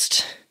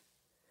first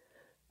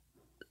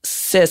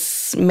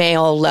cis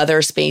male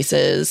leather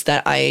spaces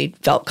that I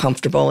felt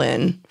comfortable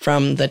in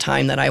from the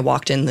time that I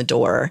walked in the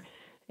door.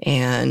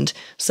 And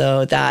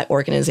so that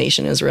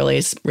organization is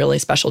really, really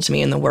special to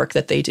me. And the work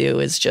that they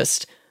do is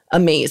just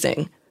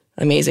amazing,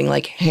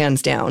 like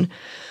hands down.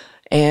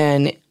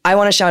 And I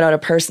want to shout out a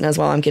person as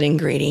well. I'm getting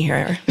greedy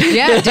here.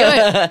 Yeah, do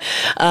it.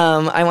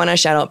 I want to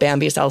shout out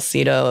Bambi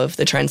Salcido of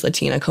the Trans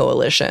Latina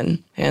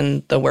Coalition,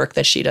 and the work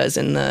that she does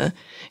in the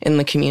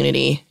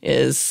community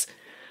is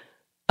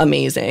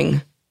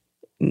amazing,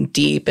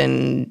 deep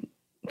and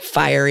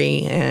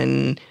fiery,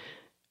 and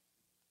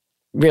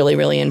really,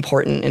 really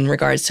important in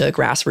regards to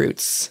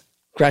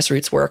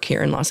grassroots work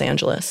here in Los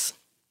Angeles.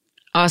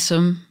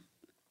 Awesome.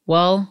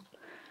 Well,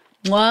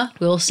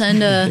 we'll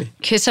send a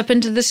kiss up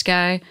into the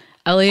sky.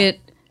 Elliot,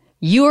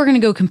 you are going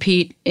to go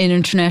compete in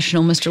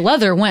International Mr.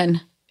 Leather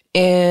when?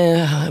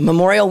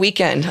 Memorial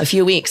weekend, a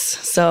few weeks.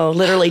 So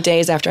literally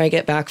days after I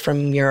get back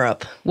from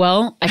Europe.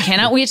 Well, I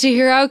cannot wait to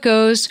hear how it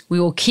goes. We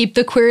will keep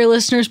the queer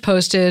listeners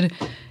posted.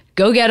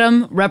 Go get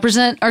them.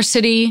 Represent our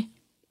city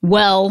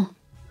well.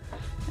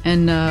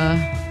 And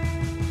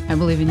I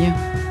believe in you.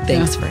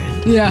 Thanks,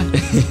 friend. Yeah.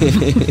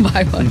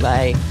 Bye.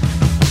 Bye.